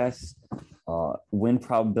 OPS, win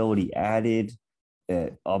probability added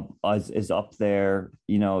is up there.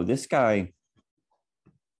 You know, this guy,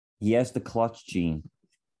 he has the clutch gene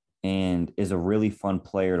and is a really fun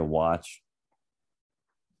player to watch.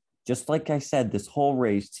 Just like I said, this whole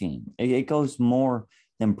Rays team, it goes more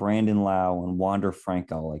than Brandon Lau and Wander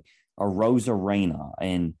Franco, like a Rosarena.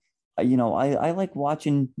 And, you know, I like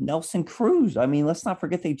watching Nelson Cruz. I mean, let's not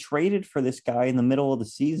forget they traded for this guy in the middle of the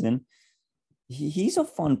season. He's a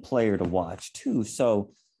fun player to watch too.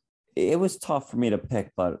 So it was tough for me to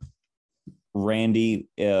pick, but Randy,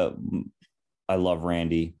 I love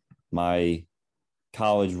Randy, my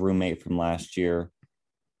college roommate from last year.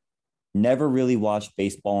 Never really watched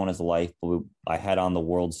baseball in his life, but I had on the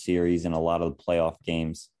World Series and a lot of the playoff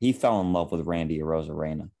games. He fell in love with Randy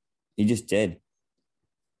Arozarena. He just did.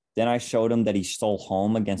 Then I showed him that he stole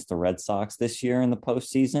home against the Red Sox this year in the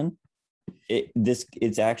postseason.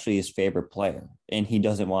 It's actually his favorite player, and he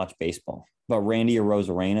doesn't watch baseball. But Randy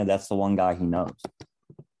Arozarena, that's the one guy he knows.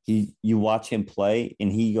 You watch him play,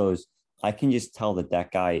 and he goes, I can just tell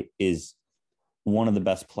that guy is one of the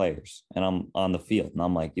best players, and I'm on the field. And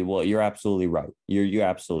I'm like, well, you're absolutely right. You're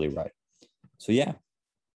absolutely right. So yeah,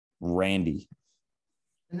 Randy.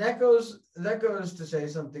 And that goes to say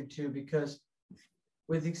something too, because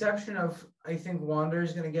with the exception of, I think Wander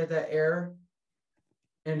is going to get that air,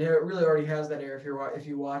 and it really already has that air if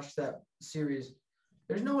you watch that series.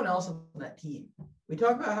 There's no one else on that team. We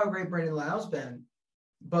talk about how great Brandon Lau's been,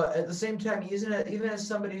 but at the same time, even as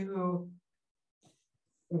somebody who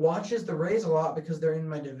watches the Rays a lot because they're in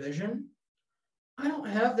my division, I don't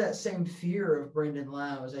have that same fear of Brandon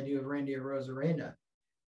Lau as I do of Randy Arozarena.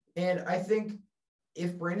 And I think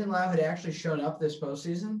if Brandon Lau had actually shown up this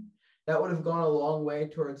postseason, that would have gone a long way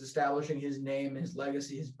towards establishing his name, his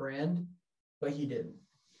legacy, his brand, but he didn't.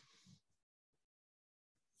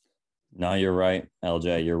 No, you're right,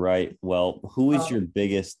 LJ. You're right. Well, who is your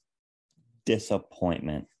biggest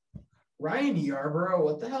disappointment? Ryan Yarbrough.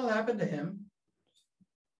 What the hell happened to him?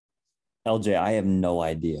 LJ, I have no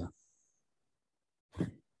idea.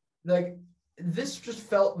 Like, this just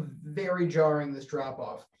felt very jarring, this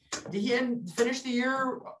drop-off. Did he finish the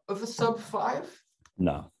year of a sub-5?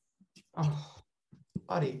 No. Oh,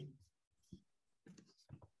 buddy.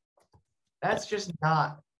 That's just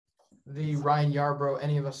not the Ryan Yarbrough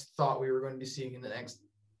any of us thought we were going to be seeing in the next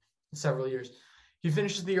several years. He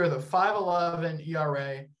finishes the year with a 5.11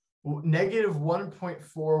 ERA, negative 1.4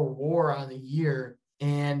 WAR on the year,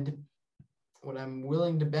 and what I'm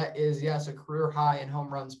willing to bet is, yes, a career high in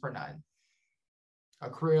home runs per 9, a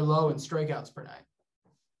career low in strikeouts per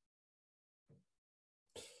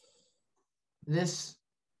 9.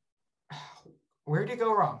 Where did it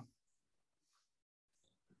go wrong?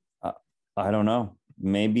 I don't know.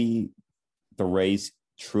 Maybe the Rays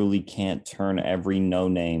truly can't turn every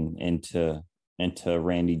no-name into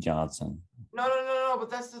Randy Johnson. No. But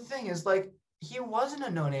that's the thing is, like, he wasn't a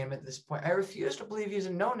no-name at this point. I refuse to believe he's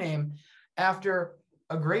a no-name after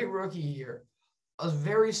a great rookie year, a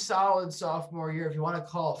very solid sophomore year, if you want to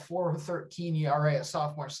call it 4.13 ERA a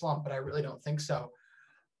sophomore slump, but I really don't think so.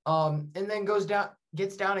 And then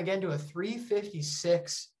gets down again to a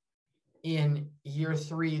 3.56 in year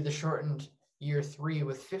 3, the shortened year 3,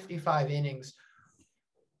 with 55 innings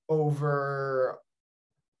over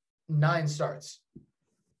 9 starts.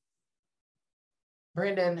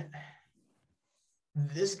 Brandon,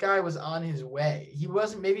 this guy was on his way.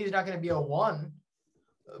 Maybe he's not going to be a 1,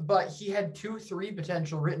 but he had 2-3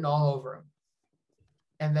 potential written all over him,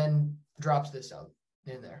 and then drops this out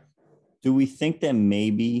in there. Do we think that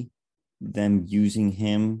maybe them using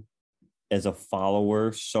him as a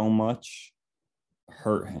follower so much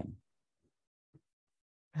hurt him.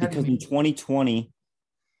 Because in 2020,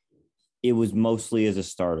 it was mostly as a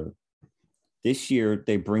starter. This year,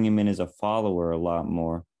 they bring him in as a follower a lot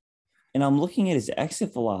more. And I'm looking at his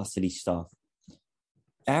exit velocity stuff.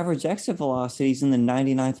 Average exit velocity is in the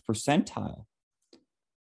 99th percentile.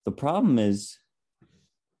 The problem is,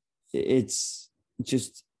 it's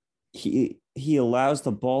just he allows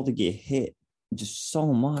the ball to get hit just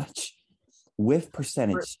so much. Whiff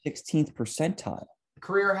percentage, 16th percentile.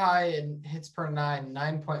 Career high in hits per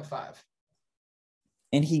 9.5.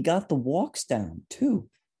 And he got the walks down too.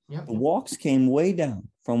 Yep. The walks came way down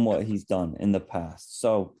from what he's done in the past.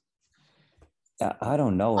 So I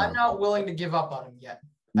don't know. I'm not willing to give up on him yet.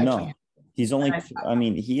 No, he's only,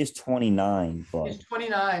 he is 29. But he's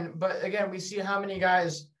 29. But again, we see how many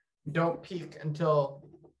guys don't peak until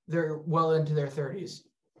they're well into their 30s.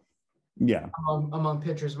 Yeah. Among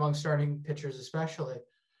pitchers, among starting pitchers especially.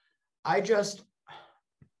 I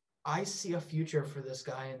see a future for this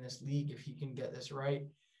guy in this league if he can get this right.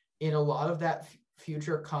 And a lot of that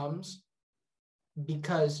future comes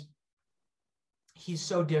because he's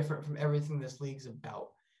so different from everything this league's about.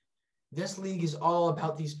 This league is all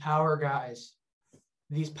about these power guys,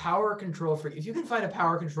 these power control freaks. If you can find a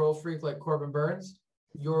power control freak like Corbin Burnes,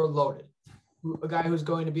 you're loaded. A guy who's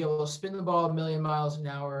going to be able to spin the ball 1 million miles an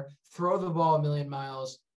hour, throw the ball 1 million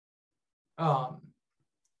miles,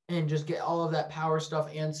 and just get all of that power stuff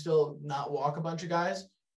and still not walk a bunch of guys.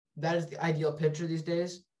 That is the ideal pitcher these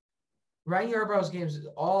days. Ryan Yarbrough's games is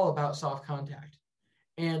all about soft contact.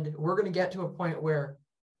 And we're going to get to a point where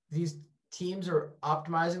these teams are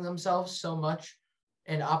optimizing themselves so much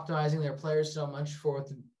and optimizing their players so much for what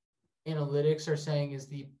the analytics are saying is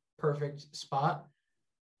the perfect spot.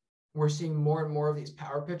 We're seeing more and more of these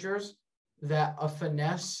power pitchers that a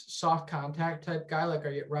finesse, soft contact type guy like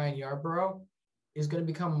Ryan Yarbrough is going to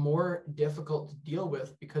become more difficult to deal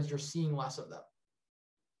with because you're seeing less of them.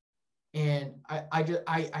 And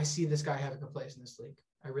I see this guy having a place in this league.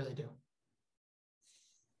 I really do.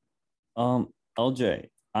 LJ,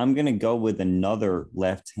 I'm going to go with another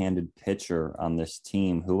left-handed pitcher on this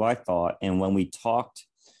team who I thought, and when we talked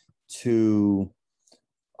to,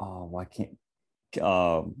 what's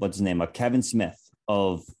his name? Kevin Smith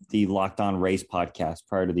of the Locked On Rays podcast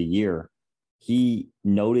prior to the year, he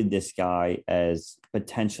noted this guy as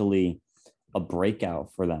potentially a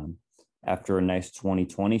breakout for them after a nice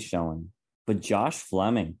 2020 showing. But Josh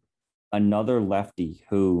Fleming, another lefty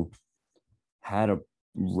who had a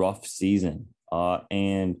rough season.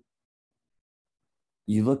 And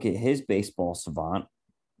you look at his baseball savant,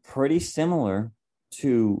 pretty similar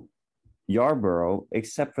to Yarbrough,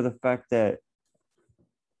 except for the fact that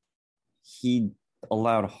he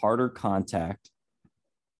allowed harder contact,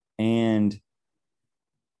 and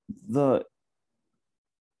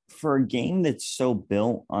for a game that's so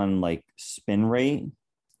built on like spin rate,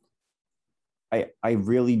 I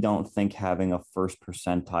really don't think having a first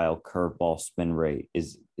percentile curveball spin rate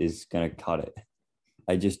is going to cut it.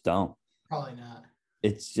 I just don't. Probably not.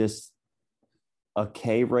 It's just a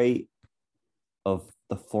K rate of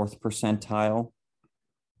the 4th percentile.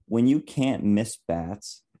 When you can't miss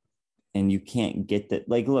bats and you can't get that,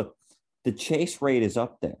 like, look, the chase rate is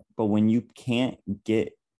up there, but when you can't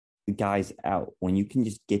get the guys out, when you can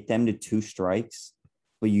just get them to 2 strikes,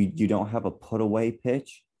 but you don't have a put away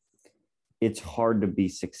pitch, it's hard to be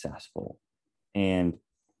successful. And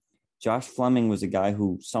Josh Fleming was a guy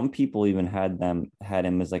who some people even had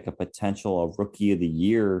him as like a potential rookie of the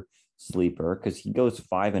year sleeper because he goes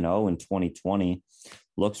 5-0 in 2020,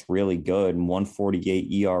 looks really good, and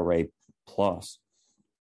 148 ERA plus.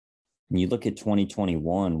 And you look at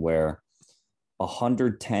 2021 where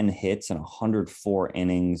 110 hits and 104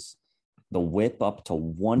 innings, the whip up to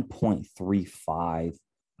 1.35,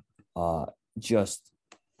 just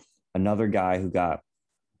another guy who got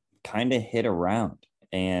kind of hit around.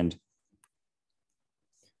 And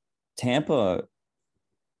Tampa,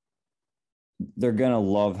 they're going to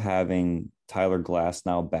love having Tyler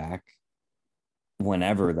Glasnow back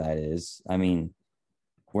whenever that is. I mean,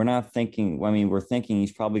 we're thinking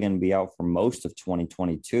he's probably going to be out for most of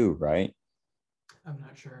 2022, right? I'm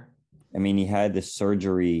not sure. I mean, he had the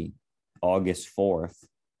surgery August 4th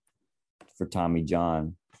for Tommy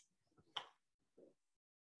John.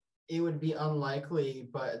 It would be unlikely,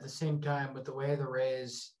 but at the same time, with the way the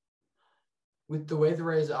Rays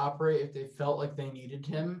operate, if they felt like they needed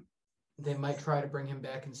him, they might try to bring him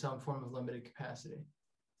back in some form of limited capacity.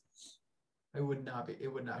 It would not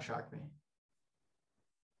shock me.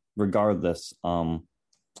 Regardless, the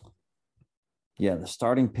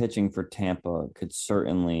starting pitching for Tampa could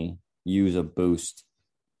certainly use a boost.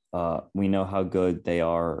 We know how good they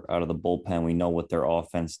are out of the bullpen. We know what their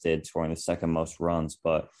offense did, scoring the second most runs.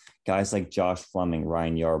 But guys like Josh Fleming,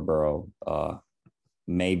 Ryan Yarbrough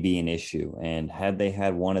may be an issue. And had they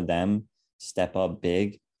had one of them step up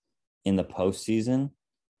big in the postseason,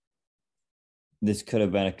 this could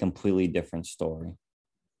have been a completely different story.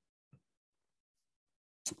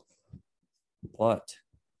 But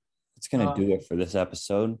it's going to do it for this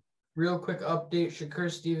episode. Real quick update. Shakur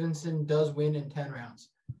Stevenson does win in 10 rounds.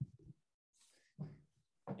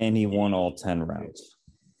 And he won all 10 rounds.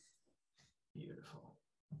 Beautiful.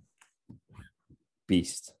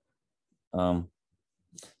 Beast.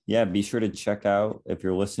 Yeah, be sure to check out, if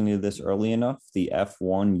you're listening to this early enough, the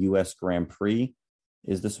F1 US Grand Prix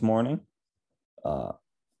is this morning.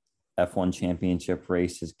 F1 championship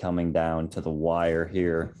race is coming down to the wire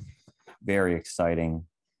here. Very exciting.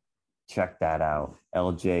 Check that out.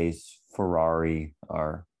 LJ's Ferrari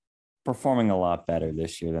are performing a lot better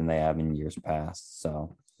this year than they have in years past.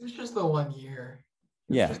 So it's just the 1 year.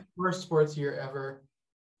 Yeah. Just worst sports year ever.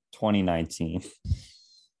 2019.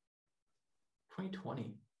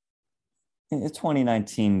 2020. It's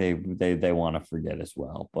 2019. They want to forget as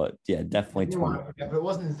well, but yeah, definitely 2020. But it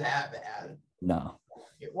wasn't that bad. No.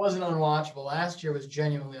 It wasn't unwatchable. Last year was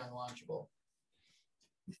genuinely unwatchable.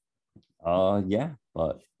 Yeah,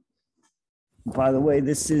 but by the way,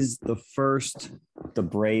 this is the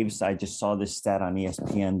Braves, I just saw this stat on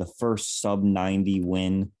ESPN, the first sub-90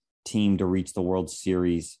 win team to reach the World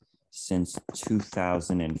Series since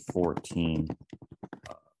 2014.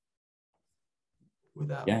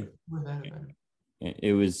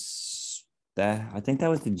 It was that, I think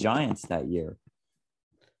that was the Giants that year.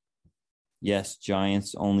 Yes,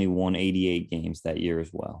 Giants only won 88 games that year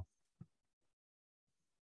as well.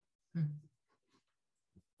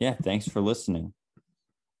 Yeah, thanks for listening.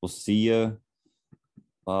 We'll see you.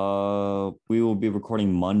 We will be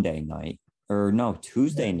recording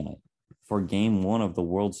Tuesday night for Game 1 of the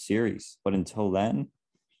World Series. But until then,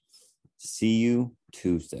 see you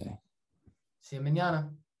Tuesday. See you mañana.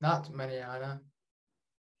 Not mañana.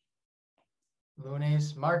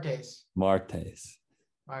 Lunes, martes.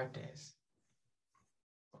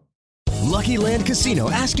 Lucky Land Casino,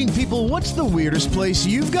 asking people, what's the weirdest place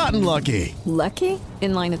you've gotten lucky? Lucky?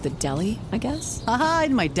 In line at the deli, I guess? Aha,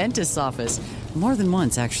 in my dentist's office. More than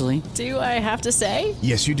once, actually. Do I have to say?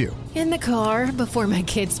 Yes, you do. In the car before my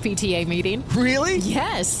kids' PTA meeting. Really?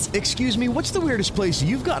 Yes. Excuse me, what's the weirdest place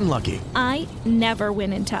you've gotten lucky? I never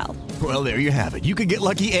win and tell. Well, there you have it. You can get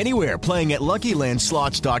lucky anywhere, playing at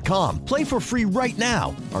LuckyLandSlots.com. Play for free right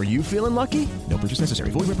now. Are you feeling lucky? No purchase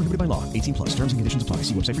necessary. Void where prohibited by law. 18+. Terms and conditions apply.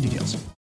 See website for details.